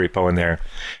doing a monorepo in there.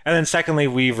 And then secondly,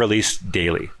 we release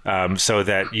daily so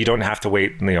that you don't have to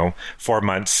wait 4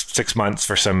 months, 6 months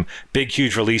for some big,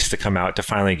 huge release to come out to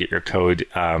finally get your code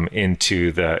into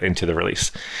the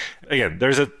release. Again,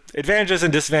 there's advantages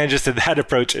and disadvantages to that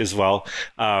approach as well.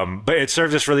 But it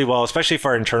serves us really well, especially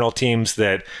for our internal teams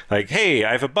that hey,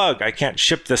 I have a bug. I can't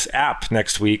ship this app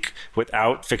next week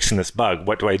without fixing this bug.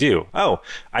 What do I do? Oh,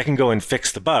 I can go and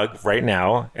fix the bug right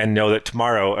now and know that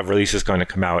tomorrow a release is going to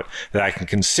come out that I can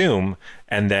consume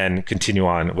and then continue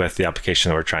on with the application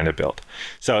that we're trying to build.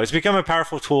 So it's become a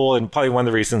powerful tool, and probably one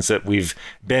of the reasons that we've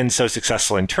been so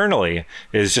successful internally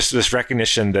is just this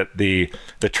recognition that the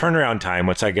turnaround time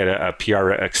once I get a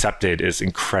PR accepted is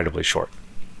incredibly short.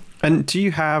 And do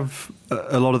you have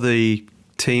a lot of the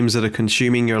teams that are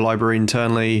consuming your library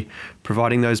internally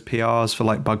providing those PRs for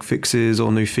bug fixes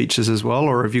or new features as well?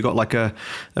 Or have you got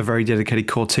a very dedicated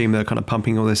core team that are kind of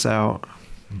pumping all this out?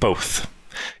 Both.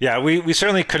 Yeah, we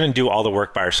certainly couldn't do all the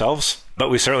work by ourselves, but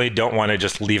we certainly don't want to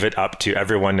just leave it up to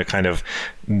everyone to kind of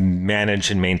manage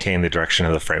and maintain the direction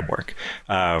of the framework.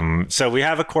 So we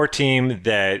have a core team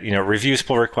that reviews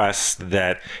pull requests,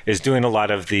 that is doing a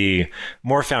lot of the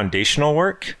more foundational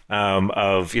work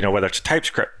of whether it's a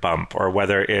TypeScript bump or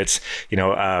whether it's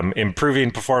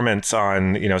improving performance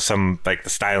on some the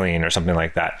styling or something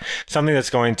like that, something that's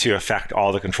going to affect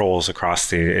all the controls across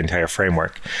the entire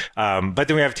framework. But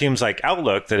then we have teams like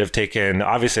Outlook that have taken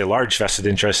obviously a large vested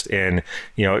interest in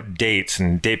dates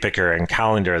and date picker and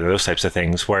calendar and those types of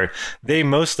things, things where they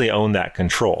mostly own that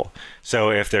control.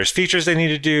 So if there's features they need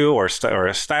to do, or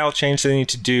a style change they need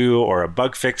to do, or a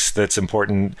bug fix that's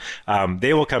important,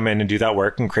 they will come in and do that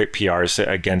work and create PRs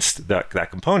against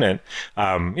that component.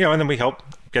 And then we help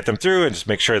get them through and just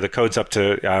make sure the code's up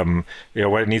to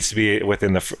what it needs to be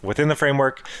within the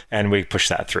framework, and we push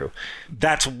that through.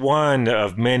 That's one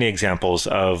of many examples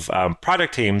of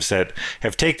product teams that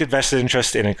have taken vested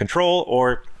interest in a control,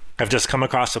 or have just come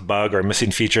across a bug or a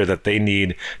missing feature that they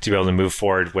need to be able to move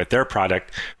forward with their product,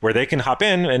 where they can hop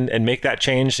in and make that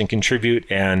change and contribute,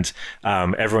 and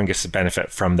everyone gets the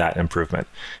benefit from that improvement.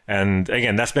 And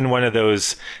again, that's been one of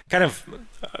those kind of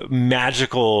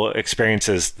magical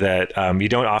experiences that you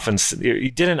didn't often see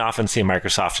in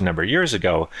Microsoft a number of years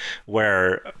ago,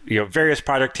 where various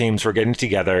product teams were getting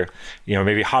together,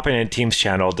 maybe hopping in a Teams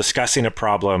channel, discussing a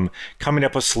problem, coming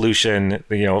up with a solution,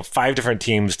 5 different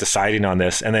teams deciding on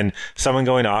this, and then someone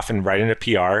going off and writing a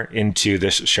PR into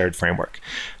this shared framework.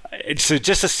 So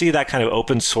just to see that kind of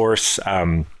open source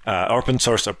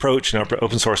approach and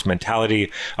open source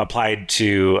mentality applied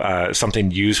to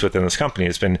something used within this company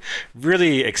has been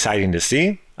really exciting to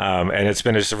see. And it's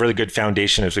been just a really good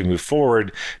foundation as we move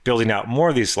forward, building out more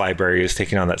of these libraries,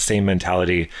 taking on that same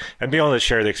mentality, and being able to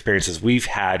share the experiences we've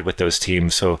had with those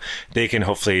teams so they can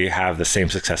hopefully have the same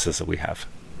successes that we have.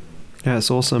 Yeah,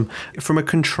 it's awesome. From a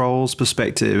controls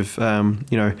perspective,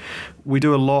 we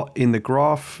do a lot in the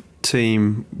graph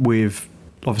team with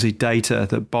obviously data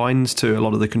that binds to a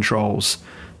lot of the controls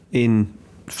in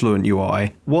Fluent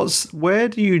UI. Where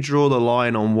do you draw the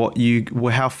line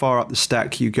on how far up the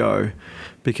stack you go?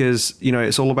 Because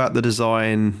it's all about the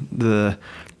design, the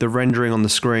rendering on the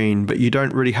screen, but you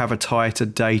don't really have a tie to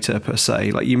data per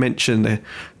se. Like you mentioned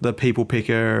the people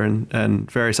picker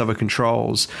and various other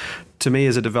controls. To me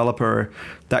as a developer,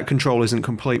 that control isn't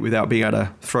complete without being able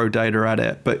to throw data at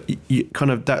it. But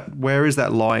where is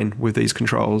that line with these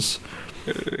controls?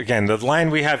 Again, the line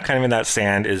we have kind of in that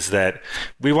sand is that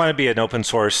we want to be an open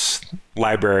source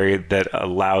library that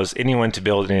allows anyone to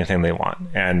build anything they want.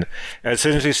 And as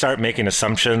soon as we start making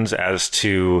assumptions as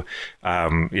to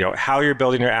how you're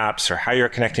building your apps, or how you're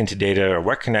connecting to data, or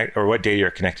what data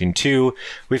you're connecting to,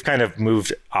 we've kind of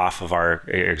moved off of our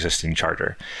existing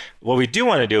charter. What we do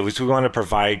want to do is we want to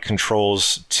provide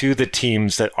controls to the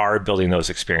teams that are building those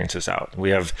experiences out.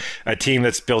 We have a team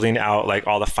that's building out like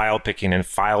all the file picking and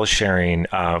file sharing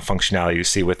functionality you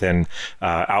see within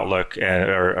Outlook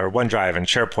or OneDrive and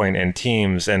SharePoint and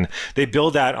Teams, and they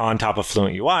build that on top of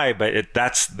Fluent UI. But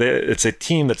it's a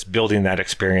team that's building that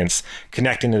experience,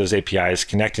 connecting to those APIs,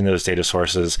 connecting to those data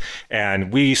sources,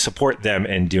 and we support them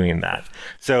in doing that.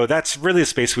 So that's really the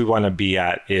space we want to be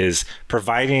at, is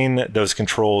providing those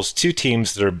controls to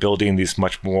teams that are building these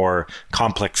much more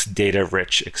complex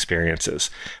data-rich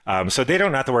experiences. So they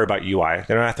don't have to worry about UI.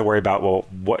 They don't have to worry about,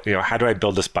 how do I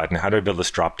build this button? How do I build this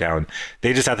drop-down?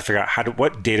 They just have to figure out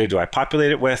what data do I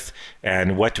populate it with,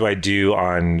 and what do I do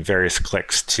on various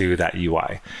clicks to that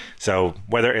UI. So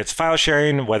whether it's file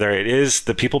sharing, whether it is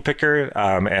the people picker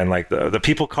and like the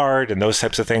people card and those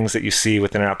types of things that you see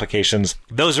within our applications,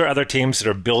 those are other teams that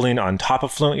are building on top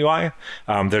of Fluent UI,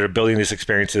 that are building these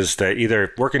experiences that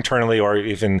either work internally or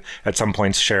even at some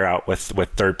points share out with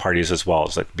third parties as well,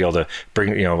 as like be able to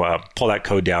bring pull that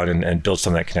code down and build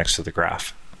something that connects to the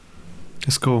graph.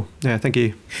 That's cool. Yeah, thank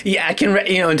you. Yeah, I can,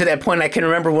 and to that point, I can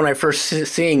remember when I first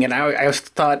seeing it, I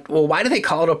thought, well, why do they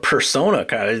call it a persona?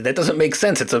 That doesn't make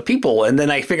sense. It's a people. And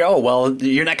then I figure,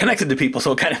 you're not connected to people,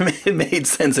 so it kind of made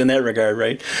sense in that regard,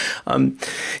 right?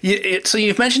 So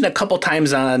you've mentioned a couple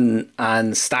times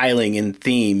on styling and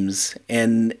themes,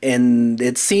 and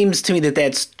it seems to me that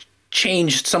that's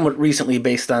changed somewhat recently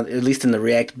based on, at least in the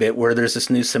React bit, where there's this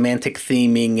new semantic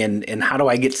theming and how do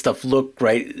I get stuff look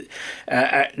right.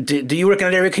 Do you work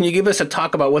in that area? Can you give us a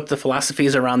talk about what the philosophy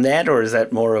is around that, or is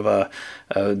that more of a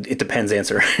it depends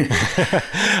answer?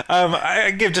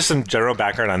 I give just some general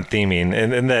background on theming,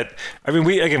 and that,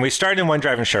 we started in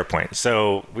OneDrive and SharePoint.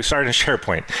 So we started in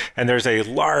SharePoint, and there's a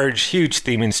huge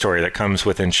theming story that comes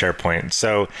within SharePoint.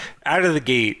 So out of the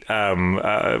gate,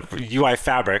 UI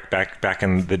Fabric back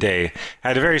in the day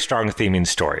had a very strong theming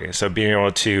story. So being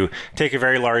able to take a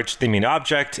very large theming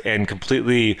object and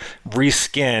completely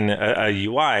reskin a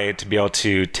UI to be able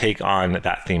to take on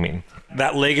that theming.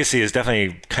 That legacy has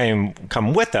definitely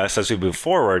come with us as we move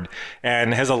forward,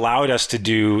 and has allowed us to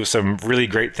do some really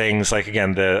great things, like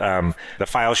again the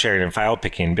file sharing and file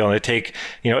picking, being able to take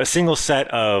a single set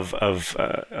of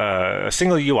a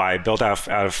single UI built out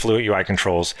of Fluent UI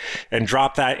controls and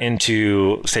drop that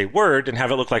into, say, Word, and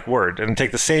have it look like Word, and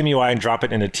take the same UI and drop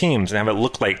it into Teams and have it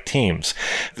look like Teams.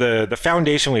 The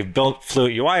foundation we've built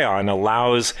Fluent UI on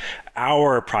allows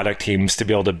our product teams to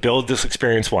be able to build this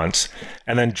experience once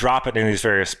and then drop it in these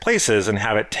various places and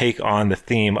have it take on the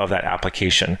theme of that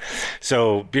application.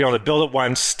 So being able to build it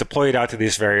once, deploy it out to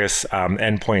these various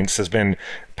endpoints has been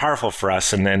powerful for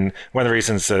us. And then one of the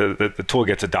reasons the tool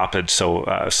gets adopted so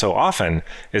often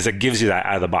is it gives you that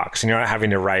out of the box. And you're not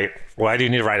having to write, well, I do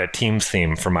need to write a Teams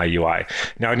theme for my UI.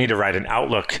 Now I need to write an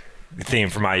Outlook theme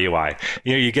for my UI.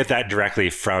 You get that directly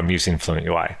from using Fluent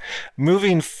UI.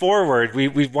 Moving forward, we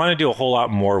want to do a whole lot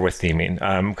more with theming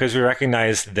because we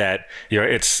recognize that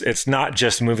it's not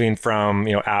just moving from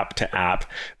app to app,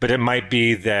 but it might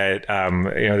be that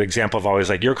the example of always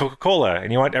like you're Coca-Cola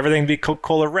and you want everything to be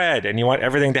Coca-Cola red and you want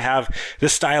everything to have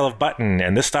this style of button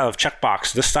and this style of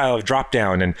checkbox, this style of drop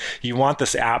down, and you want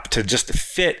this app to just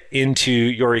fit into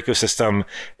your ecosystem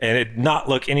and it not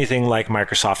look anything like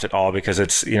Microsoft at all because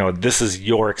it's this is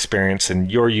your experience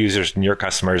and your users and your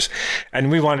customers.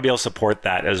 And we want to be able to support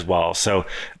that as well. So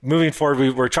moving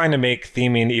forward, we're trying to make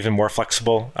theming even more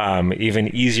flexible,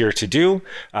 even easier to do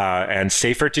and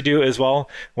safer to do as well.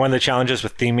 One of the challenges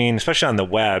with theming, especially on the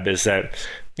web, is that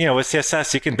with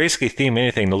CSS, you can basically theme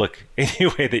anything to look any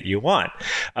way that you want.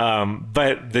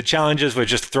 But the challenges with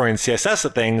just throwing CSS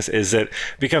at things is it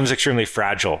becomes extremely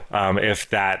fragile if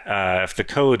the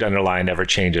code underlying ever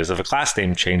changes, if a class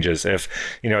name changes, if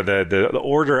the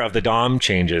order of the DOM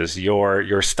changes,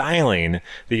 your styling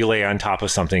that you lay on top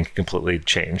of something can completely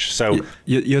change. So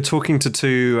you're talking to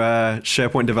two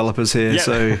SharePoint developers here, yeah.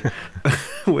 So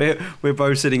we're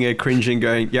both sitting here cringing,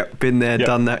 going, "Yep, been there,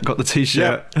 done that, got the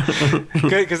T-shirt."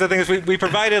 Yep. Because the thing is, we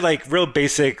provided like real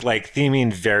basic like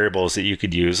theming variables that you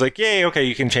could use. Like, okay,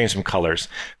 you can change some colors.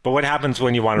 But what happens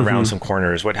when you want to round some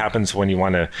corners? What happens when you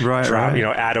want to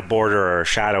add a border or a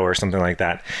shadow or something like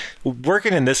that?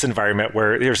 Working in this environment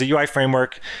where there's a UI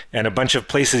framework and a bunch of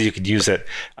places you could use it,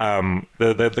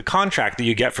 the contract that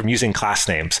you get from using class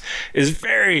names is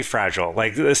very fragile.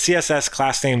 Like the CSS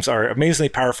class names are amazingly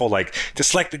powerful, like to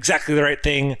select exactly the right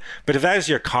thing. But if that is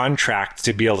your contract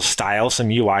to be able to style some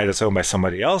UI that's owned by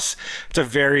somebody else, it's a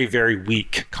very, very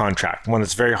weak contract, one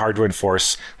that's very hard to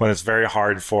enforce, one that's very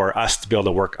hard for us to be able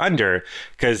to work under.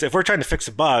 Because if we're trying to fix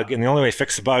a bug and the only way to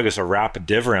fix a bug is to wrap a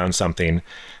div around something,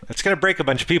 that's going to break a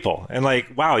bunch of people. And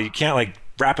like, wow, you can't like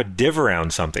wrap a div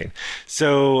around something.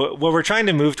 So what we're trying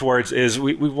to move towards is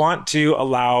we want to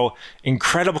allow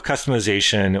incredible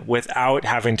customization without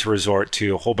having to resort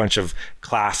to a whole bunch of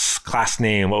class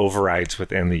name overrides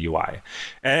within the UI.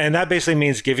 And that basically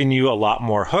means giving you a lot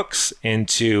more hooks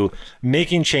into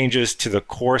making changes to the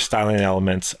core styling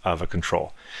elements of a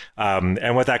control.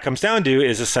 And what that comes down to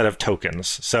is a set of tokens.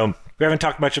 So we haven't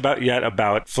talked much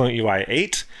about Fluent UI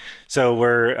 8. So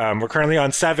we're currently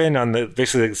on 7, on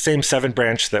basically the same 7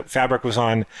 branch that Fabric was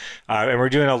on, and we're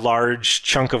doing a large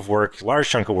chunk of work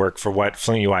for what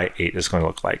Fluent UI 8 is going to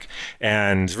look like,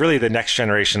 and really the next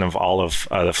generation of all of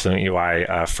the Fluent UI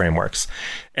frameworks.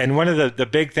 And one of the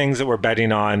big things that we're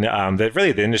betting on, that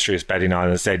really the industry is betting on,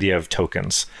 is the idea of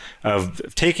tokens, of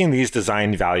taking these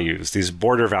design values, these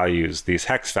border values, these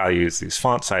hex values, these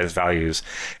font size values,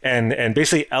 and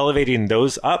basically elevating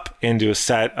those up into a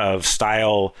set of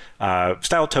style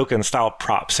tokens, style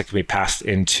props that can be passed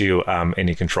into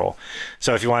any control.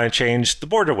 So if you want to change the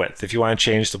border width, if you want to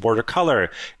change the border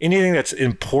color, anything that's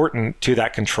important to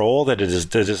that control that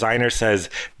the designer says,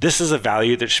 this is a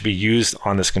value that should be used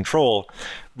on this control,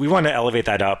 we want to elevate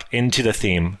that up into the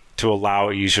theme to allow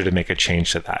a user to make a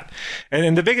change to that.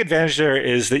 And the big advantage there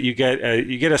is that you get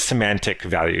a semantic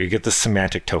value. You get the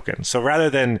semantic token. So rather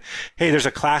than, hey, there's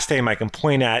a class name I can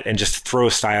point at and just throw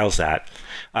styles at,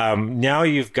 now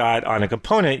you've got on a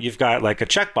component, you've got like a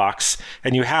checkbox,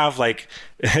 and you have like,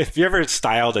 if you ever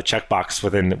styled a checkbox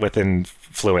within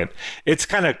Fluent, it's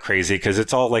kind of crazy because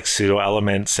it's all like pseudo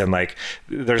elements, and like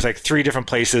there's like 3 different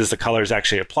places the color is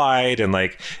actually applied, and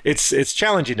like it's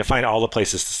challenging to find all the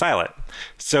places to style it.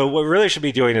 So what we really should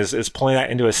be doing is pulling that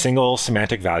into a single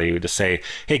semantic value to say,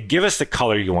 hey, give us the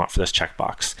color you want for this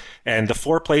checkbox. And the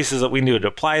 4 places that we need to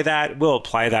apply that, we'll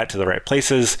apply that to the right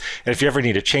places. And if you ever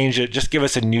need to change it, just give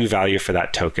us a new value for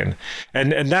that token.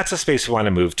 And that's a space we want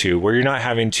to move to, where you're not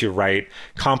having to write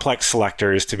complex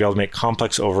selectors to be able to make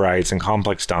complex overrides and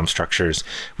complex DOM structures.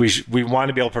 We want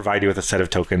to be able to provide you with a set of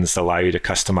tokens that allow you to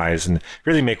customize and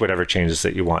really make whatever changes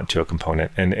that you want to a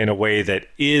component, and in a way that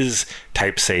is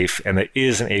type safe and that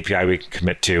is an API we can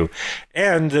commit to.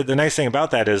 And the nice thing about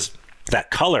that is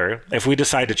that color, if we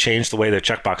decide to change the way the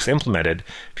checkbox is implemented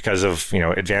because of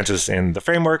advances in the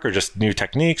framework or just new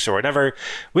techniques or whatever,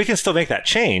 we can still make that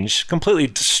change, completely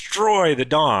destroy the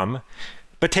DOM,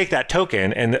 but take that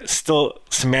token and still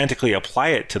semantically apply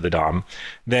it to the DOM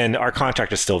then our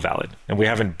contract is still valid, and we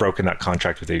haven't broken that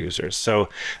contract with the users. So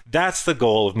that's the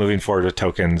goal of moving forward with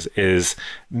tokens, is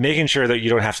making sure that you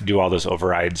don't have to do all those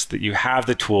overrides, that you have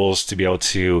the tools to be able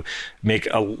to make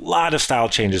a lot of style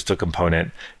changes to a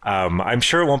component. I'm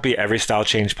sure it won't be every style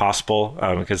change possible,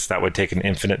 because that would take an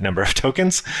infinite number of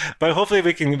tokens, but hopefully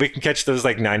we can catch those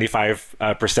like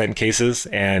 95% cases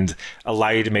and allow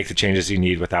you to make the changes you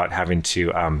need without having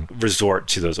to resort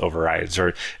to those overrides.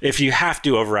 Or if you have to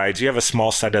do overrides, you have a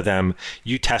small set of them,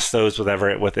 you test those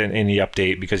within any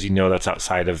update, because you know that's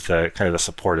outside of the kind of the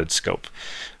supported scope.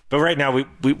 But right now,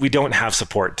 we don't have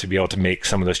support to be able to make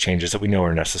some of those changes that we know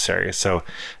are necessary. So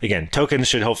again, tokens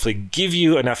should hopefully give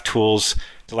you enough tools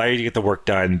to allow you to get the work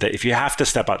done, that if you have to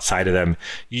step outside of them,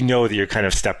 you know that you're kind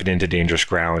of stepping into dangerous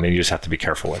ground, and you just have to be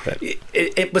careful with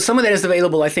it. But some of that is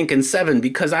available, I think, in 7,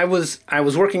 because I was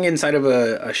working inside of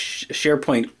a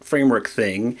SharePoint framework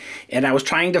thing, and I was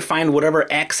trying to find whatever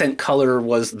accent color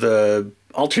was the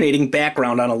alternating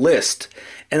background on a list.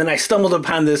 And then I stumbled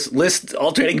upon this list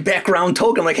alternating background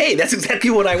token. I'm like, hey, that's exactly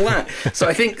what I want. So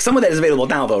I think some of that is available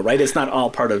now, though, right? It's not all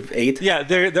part of 8. Yeah,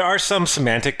 there are some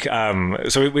semantic,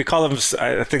 so we call them,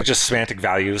 I think, just semantic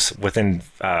values within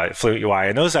Fluent UI.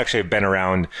 And those actually have been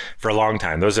around for a long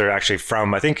time. Those are actually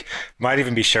from, I think, might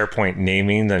even be SharePoint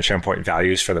naming than SharePoint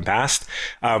values from the past.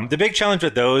 The big challenge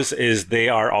with those is they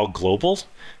are all global.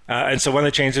 And so one of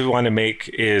the changes we want to make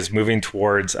is moving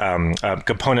towards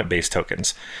component-based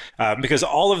tokens, because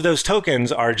all of those tokens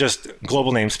are just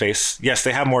global namespace. Yes,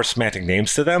 they have more semantic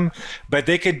names to them, but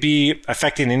they could be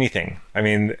affecting anything. I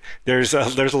mean, there's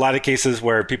a lot of cases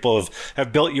where people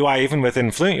have built UI even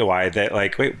within Fluent UI that,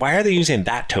 like, wait, why are they using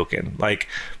that token? Like,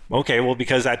 okay, well,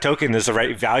 because that token is the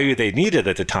right value they needed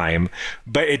at the time,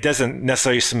 but it doesn't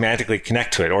necessarily semantically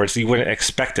connect to it, or you wouldn't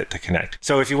expect it to connect.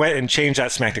 So if you went and changed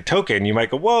that semantic token, you might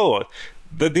go, whoa,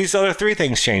 these other 3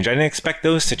 things change. I didn't expect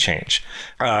those to change.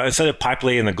 Instead of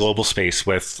populating the global space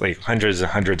with like hundreds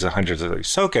and hundreds and hundreds of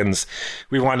these tokens,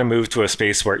 we want to move to a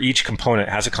space where each component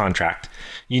has a contract.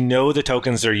 You know the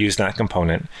tokens that are used in that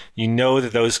component. You know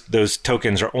that those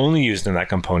tokens are only used in that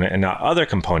component and not other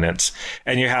components.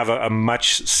 And you have a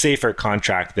much safer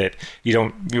contract that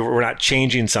we're not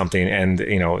changing something, and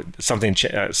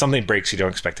something breaks, you don't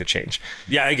expect to change.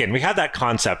 Yeah, again, we have that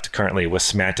concept currently with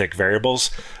semantic variables,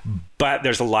 but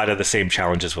there's a lot of the same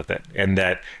challenges with it, in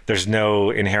that there's no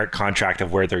inherent contract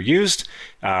of where they're used.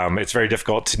 It's very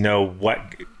difficult to know what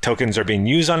tokens are being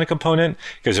used on a component,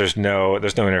 because there's no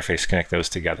interface to connect those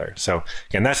together. So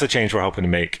again, that's the change we're hoping to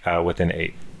make within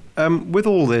 8. With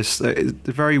all this, the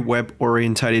very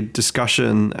web-orientated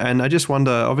discussion, and I just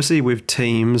wonder, obviously with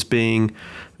Teams being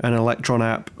an Electron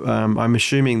app, I'm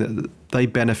assuming that they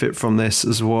benefit from this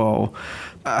as well.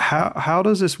 How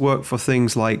does this work for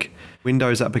things like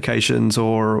Windows applications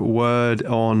or Word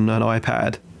on an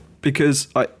iPad? Because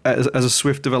as a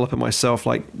Swift developer myself,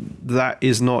 like, that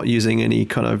is not using any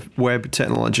kind of web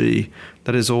technology.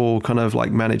 That is all kind of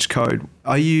like managed code.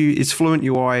 Is Fluent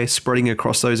UI spreading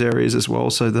across those areas as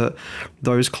well, so that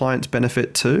those clients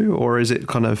benefit too, or is it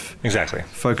kind of exactly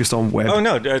focused on web? Oh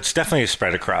no, it's definitely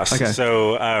spread across. Okay.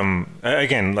 So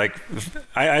again, like,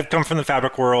 I've come from the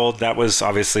Fabric world. That was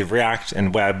obviously React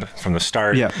and web from the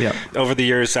start. Yeah. Over the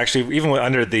years, actually, even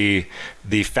under the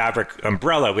Fabric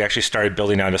umbrella, we actually started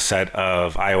building out a set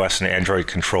of iOS and Android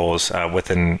controls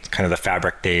within kind of the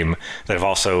Fabric name that have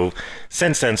also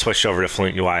since then switched over to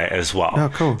Fluent UI as well. Oh,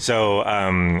 cool. So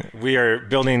we are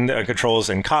building controls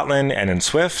in Kotlin and in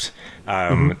Swift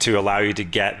to allow you to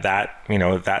get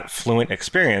that Fluent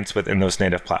experience within those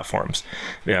native platforms,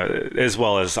 as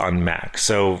well as on Mac.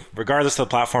 So regardless of the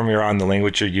platform you're on, the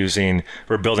language you're using,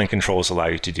 we're building controls to allow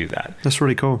you to do that. That's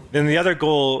really cool. Then the other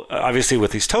goal, obviously,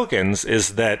 with these tokens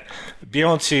is that being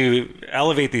able to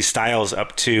elevate these styles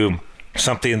up to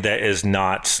something that is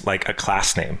not like a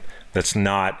class name, that's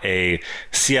not a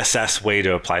CSS way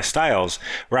to apply styles,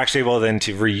 we're actually able then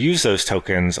to reuse those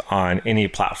tokens on any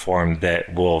platform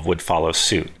that would follow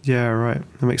suit. Yeah, right.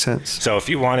 That makes sense. So if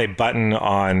you want a button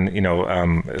on,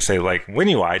 say like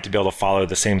WinUI to be able to follow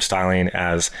the same styling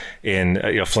as in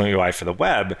Fluent UI for the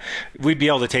web, we'd be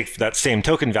able to take that same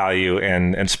token value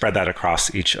and spread that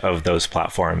across each of those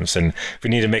platforms. And if we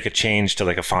need to make a change to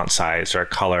like a font size or a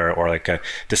color or like a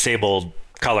disabled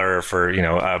color for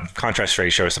a contrast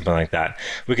ratio or something like that,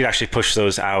 we could actually push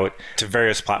those out to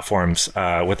various platforms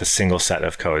with a single set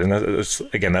of code. And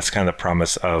that's kind of the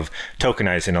promise of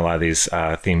tokenizing a lot of these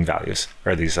theme values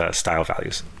or these style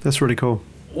values. That's really cool.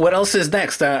 What else is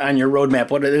next on your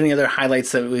roadmap? What are any other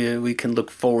highlights that we can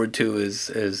look forward to as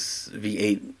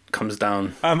V8 comes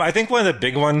down? I think one of the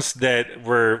big ones that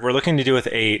we're looking to do with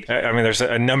 8, I mean, there's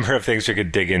a number of things we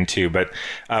could dig into, but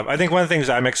I think one of the things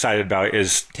I'm excited about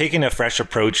is taking a fresh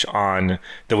approach on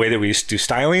the way that we do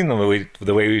styling, the way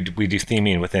we do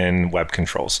theming within web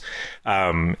controls.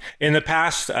 In the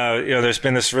past, there's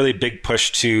been this really big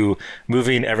push to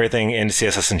moving everything into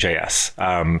CSS and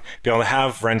JS. Be able to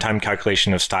have runtime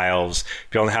calculation of styles,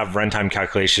 be able to have runtime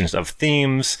calculations of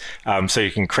themes, so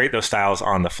you can create those styles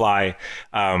on the fly.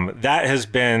 That has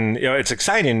been, it's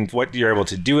exciting what you're able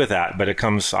to do with that, but it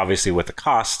comes obviously with the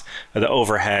cost, the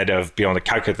overhead of being able to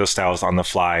calculate those styles on the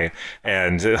fly,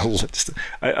 and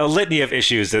a litany of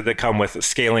issues that come with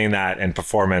scaling that and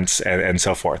performance and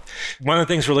so forth. One of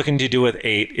the things we're looking to do with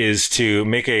 8 is to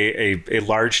make a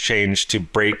large change to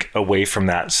break away from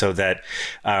that, so that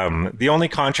the only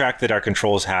contract that our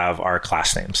controls have are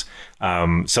class names.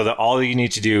 So that all you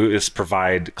need to do is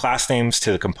provide class names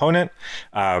to the component,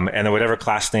 and then whatever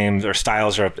class names or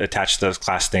styles are attached to those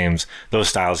class names, those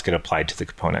styles get applied to the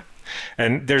component.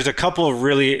 And there's a couple of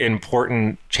really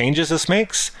important changes this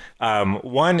makes.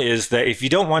 One is that if you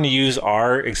don't want to use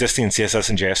our existing CSS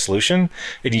and JS solution,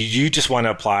 and you just want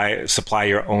to supply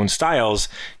your own styles,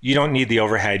 you don't need the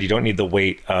overhead, you don't need the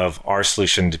weight of our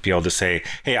solution to be able to say,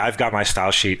 hey, I've got my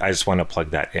style sheet, I just want to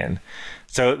plug that in.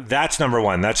 So that's number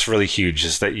one. That's really huge,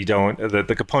 is that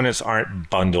the components aren't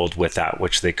bundled with that,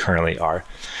 which they currently are.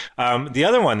 The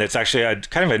other one that's actually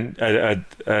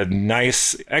a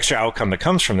nice extra outcome that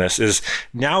comes from this is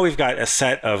now we've got a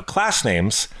set of class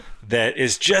names that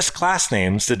is just class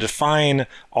names that define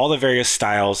all the various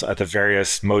styles at the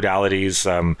various modalities,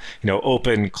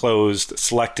 open, closed,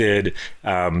 selected,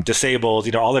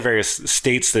 disabled, all the various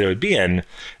states that it would be in,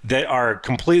 that are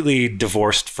completely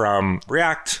divorced from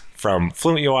React, from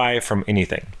Fluent UI, from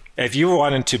anything. If you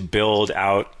wanted to build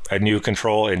out a new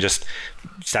control in just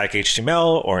static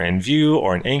HTML or in Vue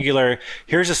or in Angular,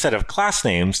 here's a set of class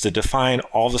names that define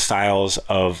all the styles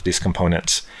of these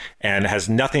components, and has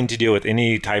nothing to do with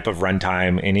any type of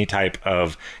runtime, any type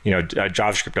of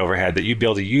JavaScript overhead, that you'd be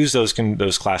able to use those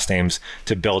class names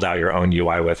to build out your own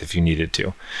UI with if you needed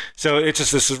to. So it's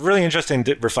just this really interesting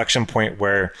reflection point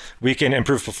where we can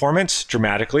improve performance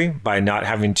dramatically by not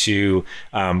having to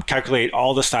calculate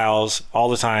all the styles all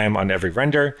the time on every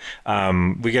render.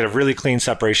 We get a really clean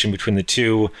separation between the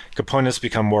two. Components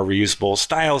become more reusable,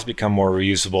 styles become more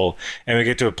reusable, and we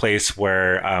get to a place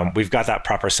where we've got that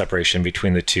proper separation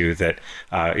between the two that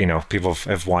people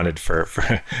have wanted for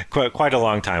quite a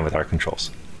long time with our controls.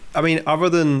 I mean, other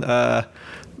than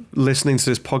listening to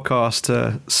this podcast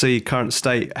to see current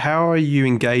state, how are you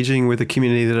engaging with the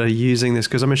community that are using this?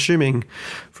 Because I'm assuming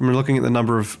from looking at the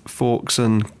number of forks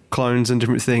and clones and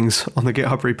different things on the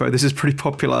GitHub repo, this is pretty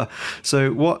popular.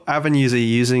 So what avenues are you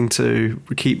using to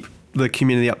keep the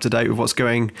community up to date with what's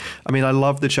going? I mean, I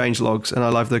love the change logs, and I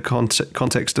love the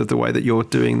context of the way that you're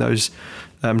doing those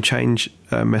change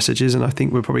messages, and I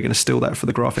think we're probably going to steal that for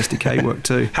the Graph SDK work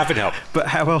too. Happy to help. But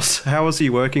how else are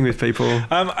you working with people?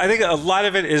 I think a lot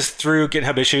of it is through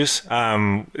GitHub issues.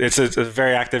 It's a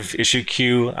very active issue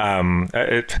queue.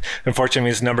 It unfortunately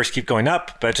means numbers keep going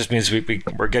up, but it just means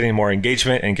we're getting more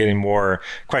engagement and getting more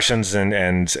questions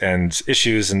and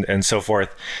issues and so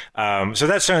forth. So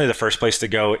that's certainly the first place to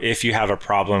go if you have a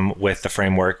problem with the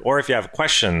framework, or if you have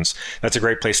questions. That's a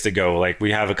great place to go. Like,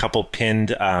 we have a couple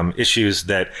pinned issues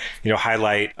that highlight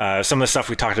some of the stuff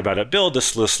we talked about at Build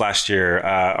this last year,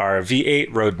 our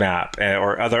V8 roadmap,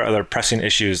 or other pressing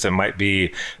issues that might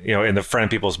be in the front of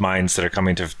people's minds that are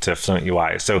coming to Fluent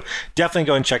UI. So definitely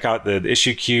go and check out the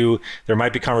issue queue. There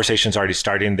might be conversations already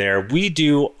starting there. We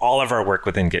do all of our work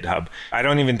within GitHub. I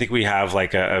don't even think we have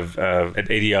like an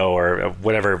ADO or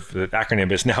whatever the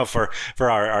acronym is now for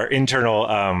our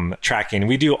internal tracking.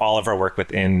 We do all of our work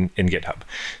within GitHub.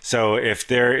 So if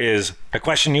there is a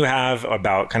question you have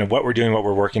about kind of what we're doing, what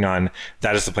we're working on,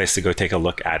 that is the place to go take a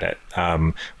look at it.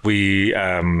 We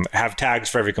have tags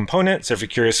for every component. So if you're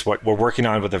curious what we're working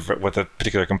on with a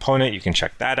particular component, you can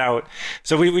check that out.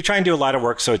 So we try and do a lot of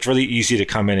work. So it's really easy to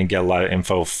come in and get a lot of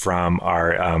info from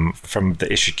from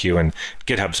the issue queue and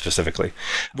GitHub specifically.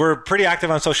 We're pretty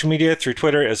active on social media through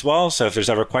Twitter as well. So if there's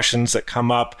ever questions that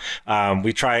come up,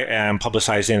 we try and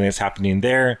publicize anything that's happening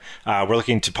there. We're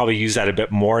looking to probably use that a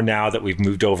bit more now that we've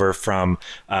moved over from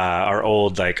our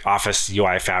old Office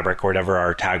UI Fabric or whatever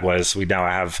our tag was. We now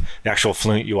have the actual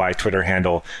Fluent UI Twitter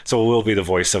handle. So we'll be the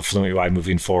voice of Fluent UI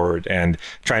moving forward, and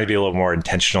trying to be a little more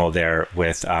intentional there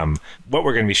with what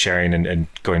we're going to be sharing and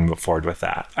going forward with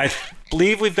that.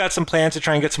 believe we've got some plans to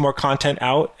try and get some more content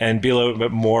out and be a little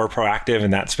bit more proactive in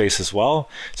that space as well.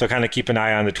 So kind of keep an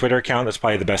eye on the Twitter account. That's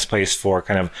probably the best place for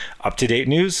kind of up-to-date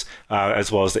news,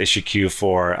 as well as the issue queue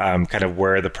for kind of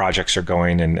where the projects are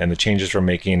going and the changes we're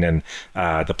making and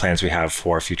the plans we have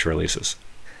for future releases.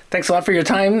 Thanks a lot for your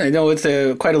time. I know it's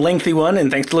quite a lengthy one, and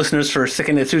thanks to listeners for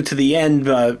sticking it through to the end,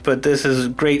 but this is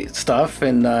great stuff,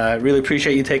 and really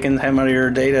appreciate you taking time out of your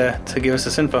day to give us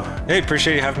this info. Hey,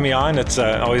 appreciate you having me on. It's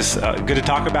always good to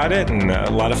talk about it and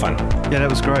a lot of fun. Yeah, that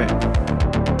was great.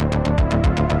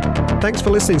 Thanks for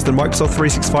listening to the Microsoft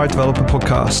 365 Developer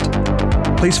Podcast.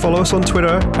 Please follow us on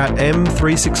Twitter at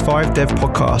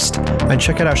M365DevPodcast and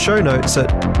check out our show notes at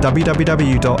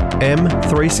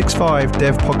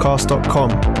www.m365devpodcast.com.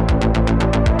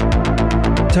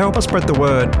 To help us spread the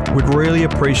word, we'd really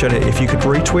appreciate it if you could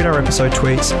retweet our episode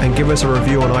tweets and give us a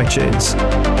review on iTunes.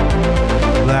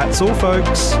 That's all,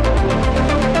 folks.